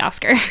 wins the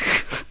Oscar.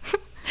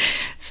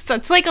 So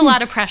it's like a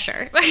lot of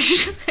pressure.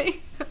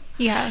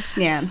 Yeah.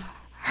 Yeah.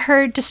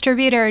 Her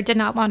distributor did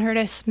not want her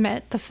to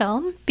submit the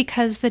film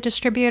because the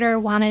distributor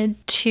wanted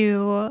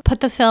to put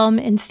the film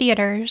in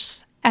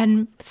theaters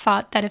and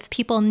thought that if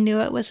people knew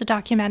it was a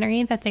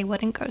documentary, that they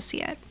wouldn't go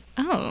see it.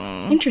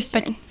 Oh.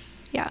 Interesting.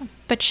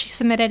 But she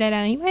submitted it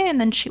anyway, and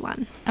then she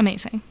won.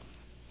 Amazing.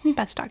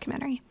 Best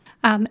documentary.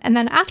 And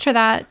then after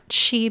that,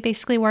 she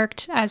basically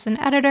worked as an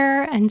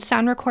editor and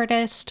sound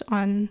recordist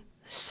on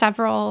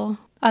several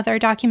other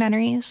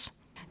documentaries.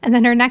 And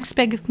then her next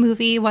big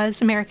movie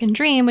was American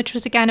Dream, which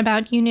was again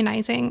about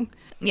unionizing.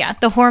 Yeah,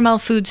 the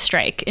Hormel food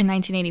strike in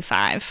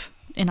 1985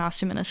 in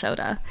Austin,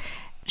 Minnesota.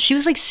 She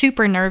was like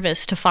super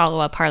nervous to follow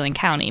up Harlan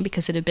County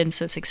because it had been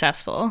so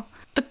successful.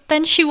 But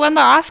then she won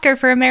the Oscar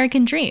for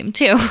American Dream,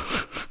 too.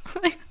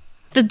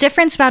 The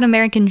difference about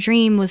American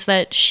Dream was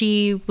that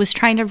she was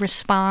trying to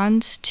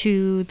respond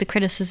to the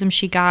criticism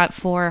she got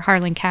for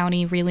Harlan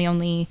County really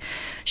only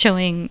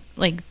showing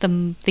like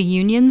the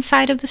union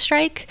side of the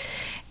strike.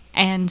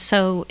 And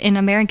so in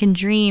American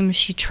Dream,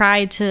 she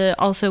tried to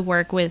also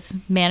work with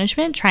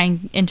management, try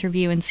and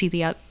interview and see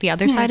the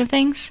other side of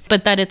things,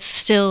 but that it's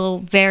still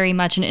very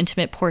much an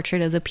intimate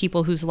portrait of the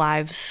people whose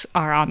lives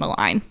are on the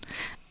line.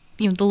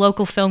 You know, the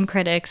local film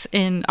critics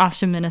in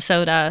Austin,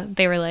 Minnesota,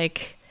 they were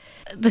like,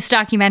 this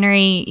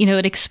documentary, you know,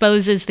 it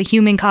exposes the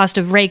human cost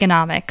of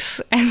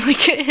Reaganomics, and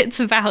like it's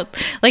about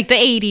like the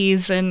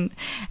 80s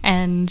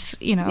and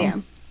you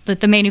know,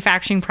 the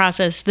manufacturing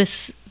process.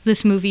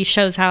 This movie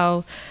shows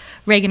how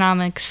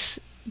Reaganomics'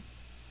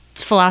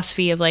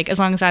 philosophy of like, as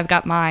long as I've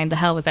got mine, the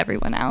hell with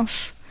everyone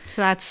else.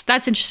 So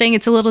that's interesting.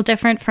 It's a little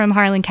different from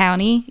Harlan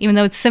County, even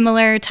though it's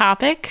similar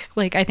topic.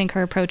 Like I think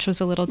her approach was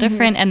a little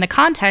different, and the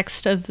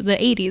context of the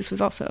 80s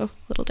was also a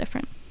little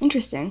different.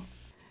 Interesting.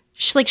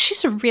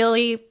 She's a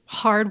really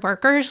hard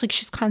worker. Like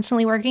she's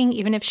constantly working,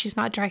 even if she's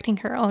not directing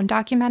her own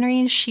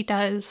documentaries.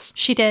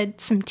 She did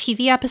some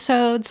TV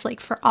episodes like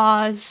for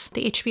Oz,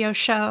 the HBO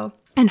show,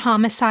 and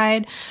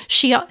Homicide.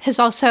 She has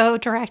also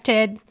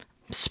directed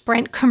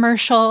Sprint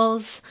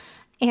commercials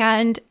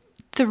and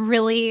the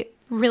really,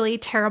 really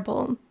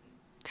terrible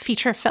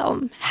feature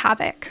film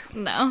Havoc.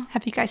 No.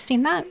 Have you guys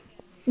seen that?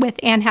 With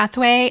Anne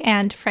Hathaway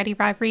and Freddie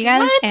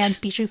Rodriguez and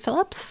Bijou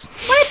Phillips.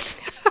 What?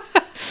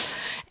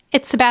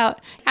 It's about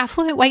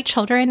affluent white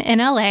children in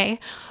LA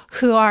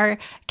who are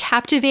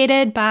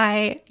captivated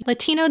by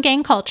Latino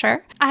gang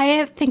culture.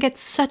 I think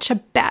it's such a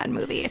bad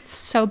movie. It's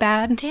so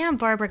bad. Damn,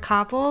 Barbara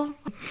Kopple.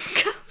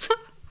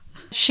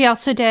 She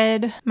also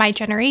did My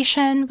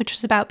Generation, which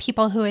was about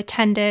people who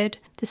attended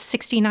the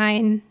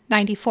 69,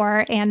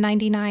 94, and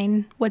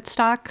 99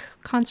 Woodstock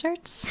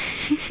concerts.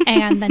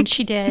 And then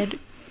she did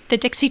The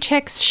Dixie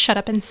Chicks, Shut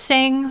Up and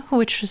Sing,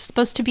 which was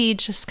supposed to be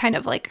just kind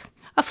of like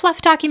a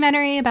fluff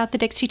documentary about the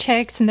Dixie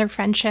Chicks and their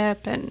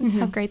friendship and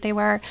how great they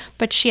were.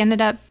 But she ended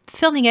up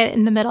filming it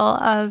in the middle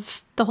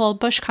of the whole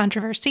Bush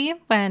controversy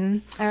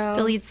when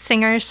the lead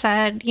singer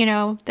said, you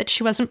know, that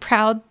she wasn't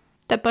proud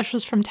that Bush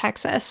was from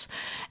Texas.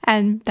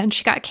 And then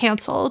she got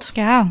canceled.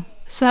 Yeah.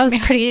 So that was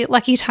pretty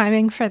lucky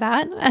timing for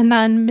that. And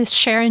then Miss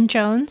Sharon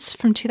Jones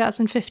from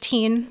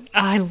 2015. Oh,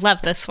 I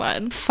love this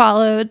one.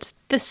 Followed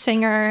the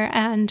singer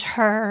and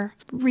her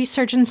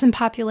resurgence in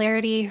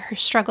popularity, her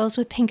struggles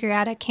with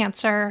pancreatic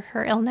cancer,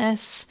 her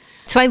illness.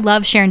 So I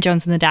love Sharon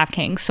Jones and the Daft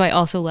Kings. So I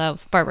also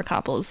love Barbara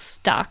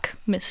Kopple's doc,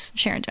 Miss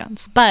Sharon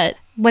Jones. But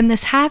when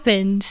this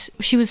happened,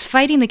 she was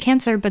fighting the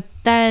cancer, but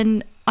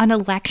then on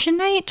election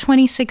night,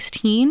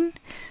 2016,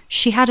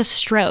 she had a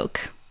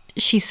stroke.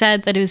 She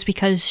said that it was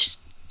because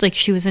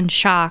she was in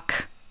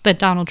shock that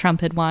Donald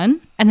Trump had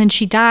won. And then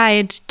she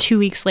died 2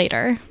 weeks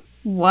later.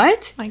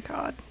 What? My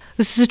God.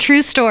 This is a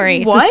true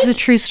story. What? This is a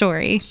true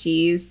story.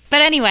 Jeez.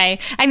 But anyway,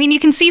 I mean, you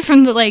can see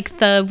from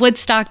the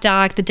Woodstock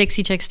doc, the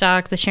Dixie Chicks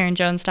doc, the Sharon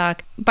Jones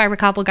doc, Barbara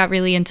Kopple got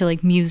really into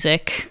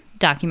music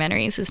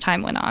documentaries as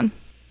time went on.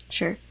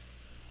 Sure.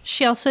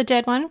 She also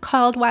did one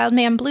called Wild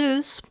Man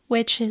Blues,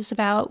 which is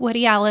about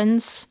Woody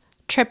Allen's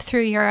trip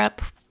through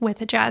Europe with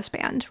a jazz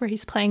band where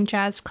he's playing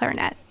jazz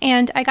clarinet.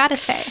 And I gotta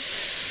say,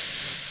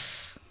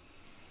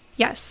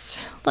 yes,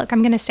 look,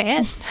 I'm gonna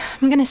say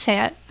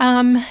it.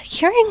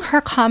 Hearing her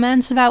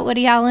comments about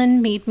Woody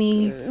Allen made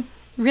me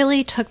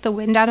really took the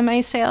wind out of my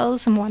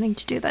sails and wanting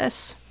to do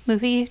this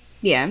movie.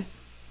 Yeah.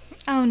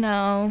 Oh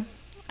no.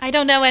 I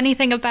don't know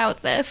anything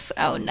about this.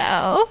 Oh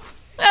no.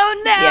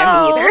 Oh no.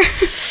 Yeah, me either.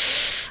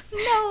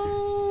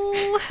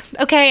 No.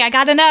 Okay, I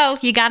gotta know.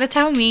 You gotta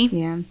tell me.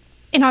 Yeah.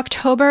 In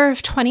October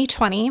of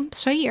 2020,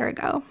 so a year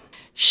ago,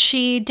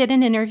 she did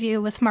an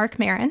interview with Mark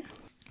Maron.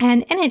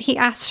 And in it, he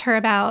asked her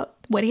about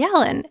Woody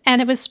Allen.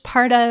 And it was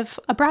part of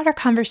a broader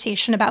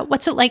conversation about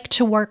what's it like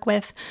to work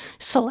with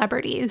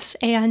celebrities.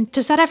 And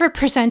does that ever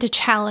present a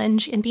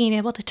challenge in being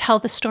able to tell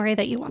the story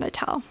that you want to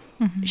tell?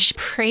 Mm-hmm. She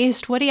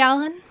praised Woody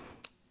Allen.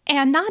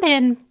 And not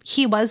in,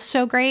 he was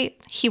so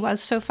great, he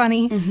was so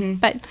funny,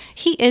 but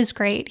he is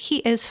great, he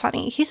is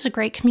funny, he's a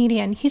great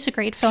comedian, he's a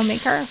great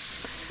filmmaker.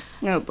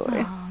 Oh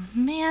boy. Oh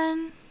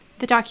man.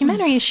 The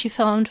documentary she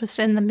filmed was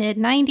in the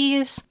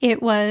mid-90s.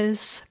 It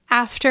was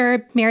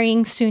after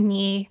marrying Soon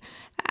Yi,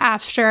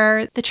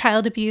 after the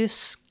child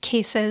abuse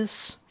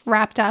cases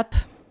wrapped up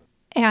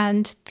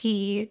and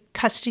the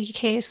custody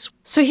case.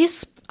 So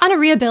he's on a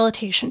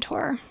rehabilitation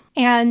tour.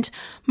 And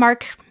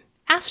Mark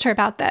asked her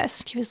about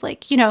this. He was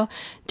like,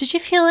 did you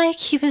feel like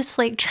he was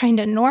trying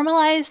to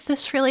normalize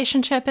this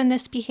relationship and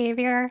this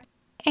behavior?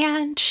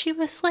 And she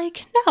was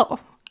like, no,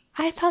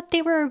 I thought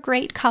they were a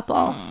great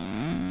couple.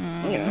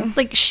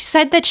 Like, she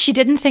said that she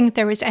didn't think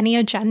there was any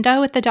agenda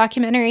with the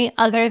documentary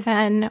other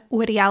than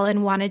Woody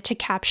Allen wanted to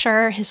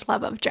capture his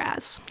love of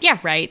jazz. Yeah,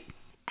 right.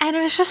 And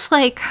it was just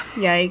like,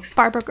 Yikes.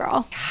 Barbara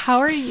girl, how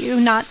are you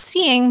not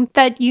seeing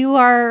that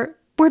we're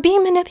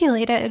being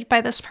manipulated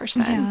by this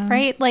person,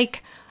 right?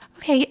 Like,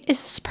 okay, is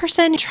this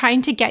person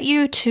trying to get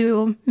you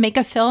to make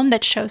a film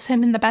that shows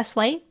him in the best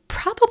light?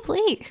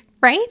 Probably,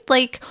 right?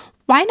 Like,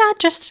 why not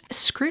just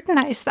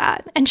scrutinize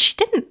that? And she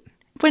didn't.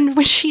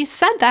 When she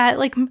said that,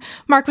 like,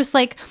 Mark was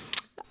like,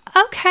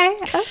 okay.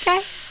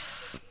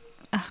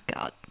 Oh,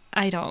 God.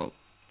 I don't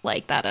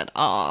like that at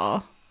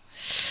all.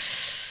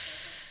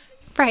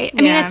 Right.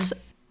 I mean, it's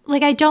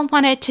like, I don't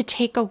want it to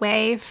take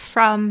away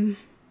from,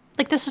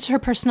 like, this is her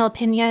personal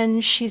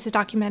opinion. She's a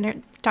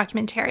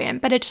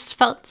documentarian, but it just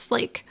felt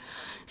like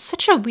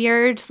such a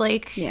weird,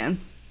 like,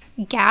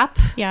 gap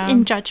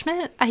in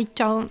judgment. I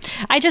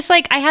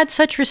had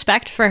such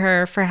respect for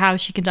her for how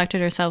she conducted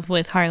herself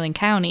with Harlan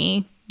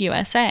County,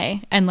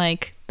 U.S.A. And,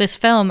 like, this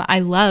film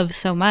I love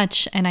so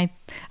much, and I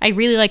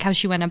really like how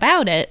she went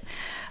about it.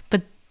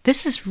 But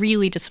this is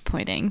really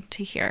disappointing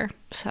to hear,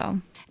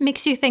 so...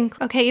 Makes you think,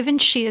 okay, even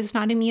she is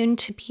not immune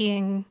to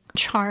being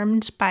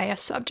charmed by a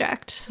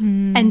subject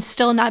and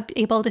still not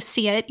able to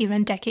see it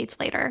even decades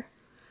later.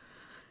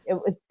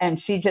 And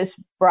she just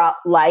brought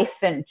life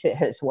into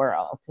his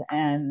world,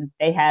 and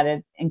they had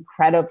an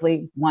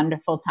incredibly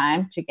wonderful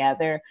time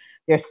together.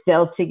 They're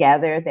still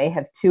together. They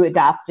have 2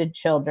 adopted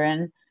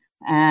children,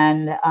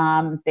 and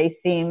they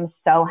seem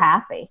so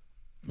happy.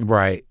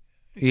 Right.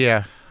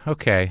 Yeah.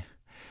 Okay.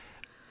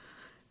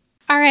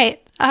 All right.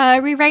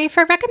 Are we ready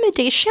for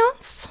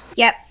recommendations?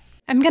 Yep.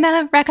 I'm going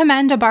to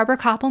recommend a Barbara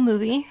Kopple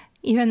movie,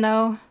 even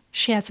though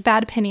she has a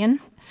bad opinion.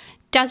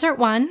 Desert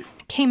One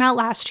came out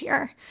last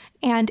year,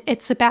 and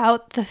it's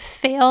about the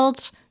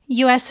failed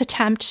U.S.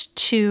 attempt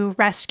to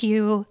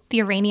rescue the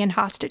Iranian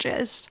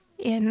hostages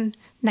in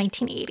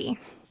 1980.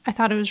 I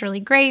thought it was really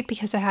great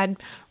because it had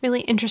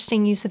really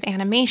interesting use of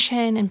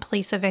animation in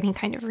place of any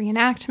kind of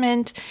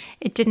reenactment.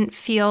 It didn't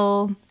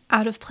feel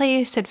out of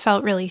place. It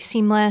felt really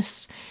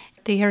seamless.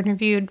 They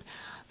interviewed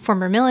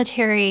former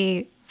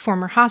military,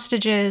 former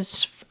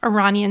hostages,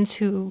 Iranians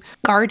who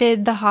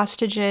guarded the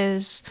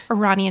hostages,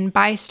 Iranian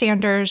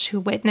bystanders who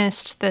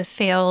witnessed the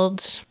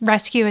failed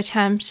rescue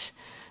attempt.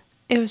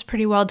 It was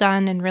pretty well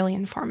done and really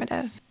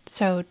informative.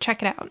 So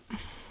check it out.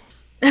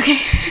 Okay.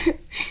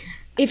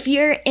 If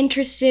you're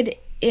interested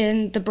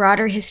in the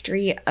broader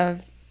history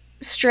of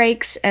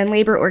strikes and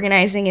labor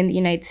organizing in the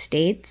United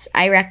States,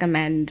 I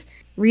recommend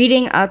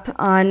reading up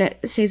on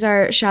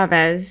Cesar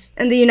Chavez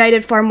and the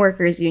United Farm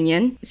Workers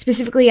Union.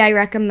 Specifically, I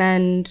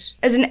recommend,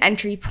 as an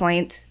entry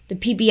point, the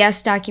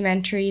PBS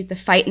documentary, The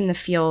Fight in the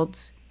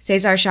Fields,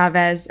 Cesar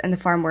Chavez and the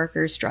Farm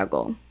Workers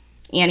Struggle.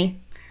 Annie?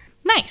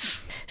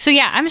 Nice. So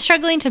yeah, I'm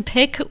struggling to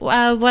pick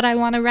what I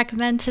want to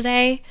recommend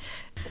today.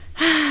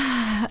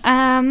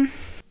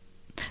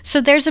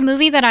 So there's a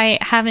movie that I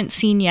haven't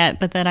seen yet,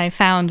 but that I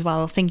found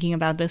while thinking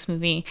about this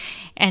movie,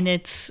 and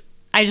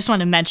I just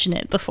want to mention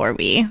it before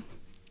we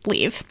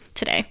leave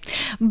today.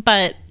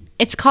 But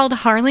it's called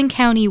Harlan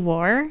County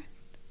War,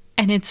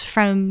 and it's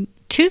from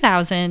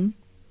 2000,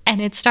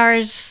 and it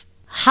stars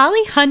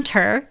Holly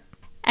Hunter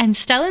and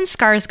Stellan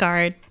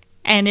Skarsgård,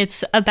 and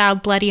it's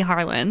about Bloody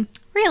Harlan.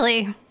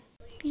 Really?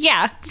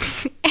 Yeah.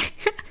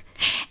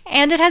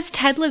 And it has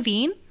Ted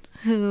Levine,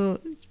 who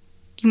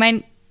you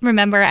might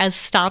remember as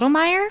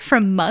Stottlemyre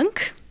from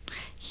Monk.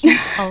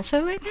 He's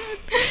also in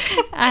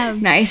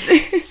it. Nice.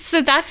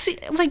 So that's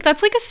like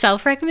a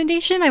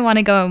self-recommendation. I want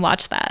to go and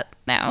watch that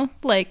now.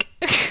 Like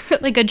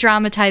a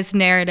dramatized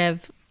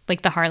narrative,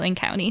 like the Harlan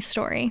County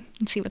story,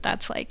 and see what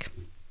that's like.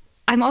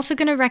 I'm also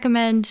going to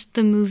recommend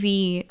the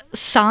movie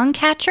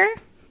Songcatcher,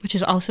 which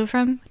is also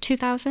from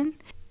 2000.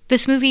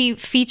 This movie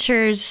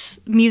features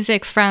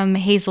music from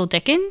Hazel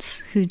Dickens,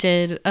 who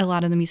did a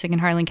lot of the music in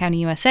Harlan County,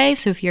 U.S.A.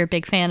 So if you're a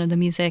big fan of the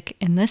music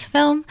in this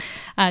film,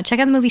 check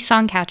out the movie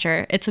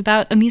Songcatcher. It's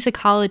about a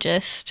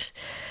musicologist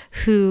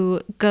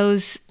who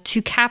goes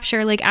to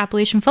capture like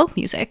Appalachian folk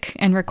music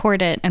and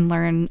record it and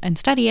learn and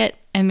study it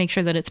and make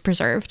sure that it's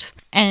preserved.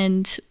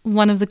 And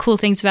one of the cool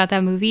things about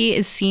that movie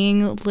is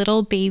seeing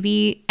little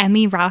baby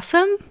Emmy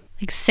Rossum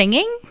like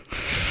singing.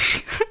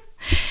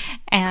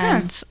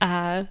 And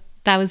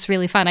that was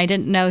really fun. I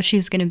didn't know she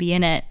was going to be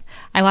in it.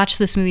 I watched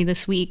this movie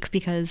this week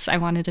because I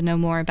wanted to know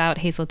more about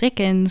Hazel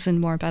Dickens and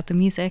more about the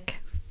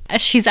music.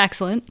 She's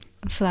excellent,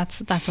 so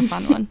that's a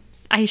fun one.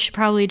 I should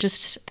probably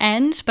just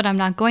end, but I'm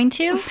not going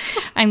to.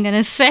 I'm going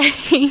to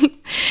say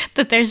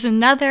that there's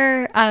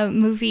another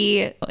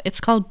movie.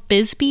 It's called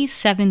Bisbee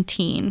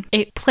 17.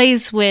 It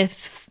plays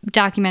with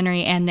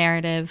documentary and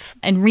narrative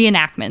and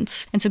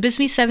reenactments. And so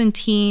Bisbee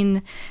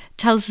 17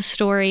 tells the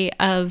story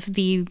of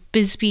the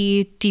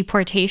Bisbee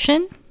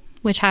deportation,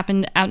 which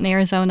happened out in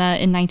Arizona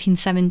in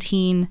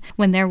 1917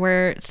 when there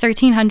were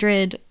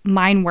 1,300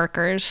 mine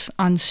workers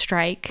on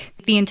strike.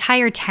 The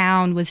entire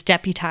town was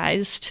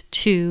deputized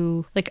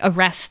to like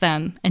arrest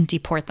them and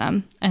deport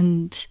them.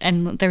 And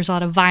there was a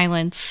lot of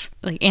violence,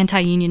 like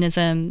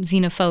anti-unionism,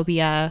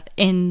 xenophobia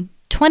in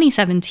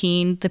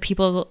 2017, the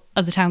people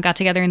of the town got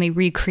together and they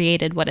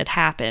recreated what had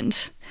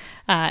happened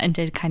and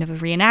did kind of a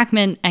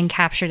reenactment and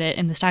captured it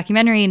in this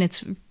documentary. And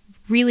it's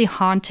really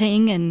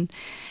haunting and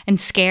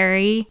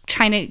scary,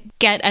 trying to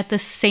get at the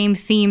same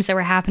themes that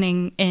were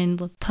happening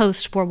in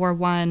post-World War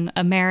I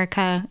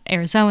America,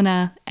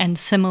 Arizona, and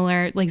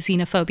similar like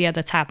xenophobia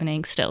that's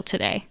happening still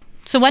today.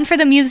 So one for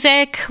the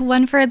music,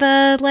 one for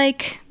the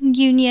like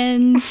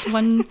unions,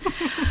 one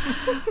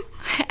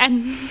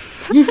and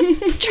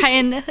try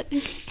and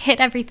hit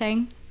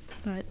everything.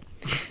 But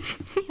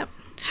yep.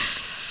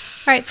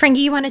 All right, Frankie,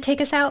 you want to take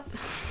us out?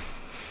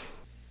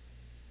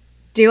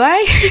 Do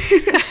I?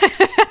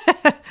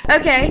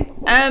 Okay,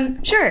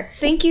 sure.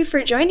 Thank you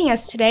for joining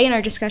us today in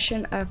our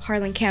discussion of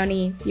Harlan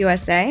County,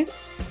 USA.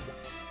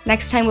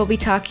 Next time we'll be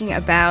talking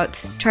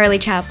about Charlie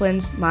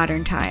Chaplin's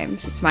Modern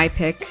Times. It's my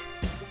pick.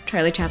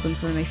 Charlie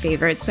Chaplin's one of my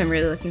favorites, so I'm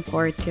really looking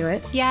forward to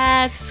it.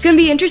 Yes. It's going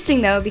to be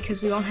interesting, though,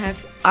 because we won't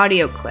have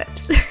audio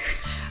clips.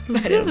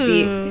 But I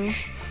think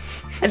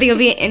it'll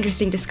be an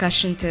interesting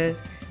discussion to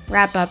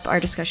wrap up our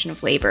discussion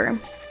of labor.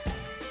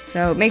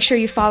 So make sure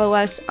you follow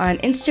us on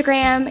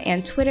Instagram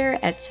and Twitter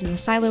at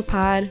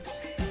CinemaSiloPod,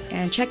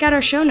 and check out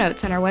our show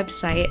notes on our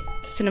website,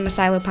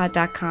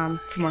 cinemasilopod.com,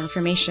 for more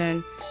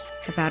information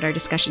about our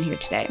discussion here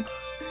today.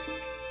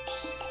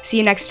 See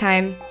you next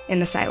time in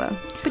the silo.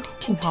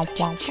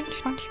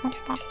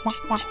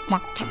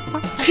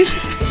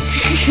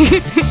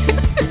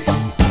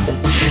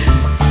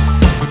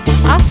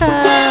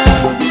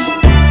 Awesome!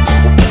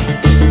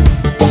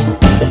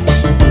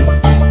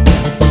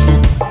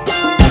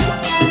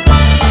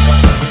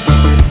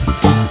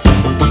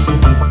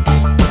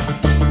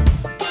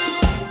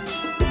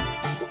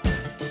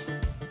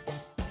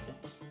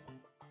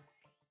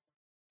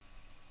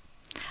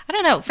 I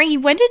don't know, Frankie,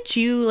 when did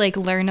you like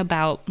learn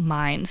about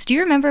mines? Do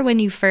you remember when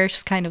you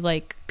first kind of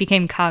like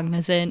became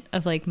cognizant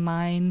of like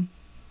mine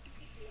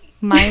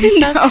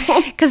stuff?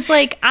 No. Because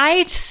like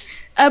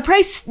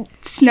probably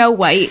Snow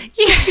White.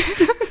 Yeah.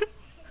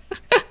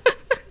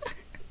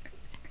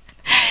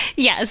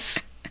 Yes.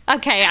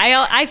 Okay,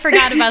 I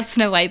forgot about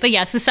Snow White, but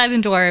yes, the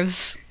Seven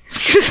Dwarves,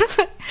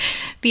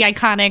 the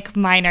iconic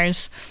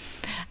miners.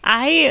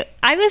 I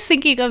was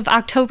thinking of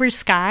October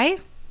Sky.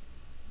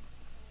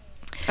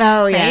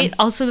 Oh, yeah. Right?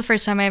 Also the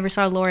first time I ever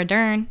saw Laura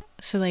Dern.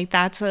 So, like,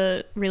 that's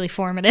a really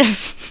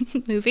formative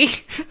movie.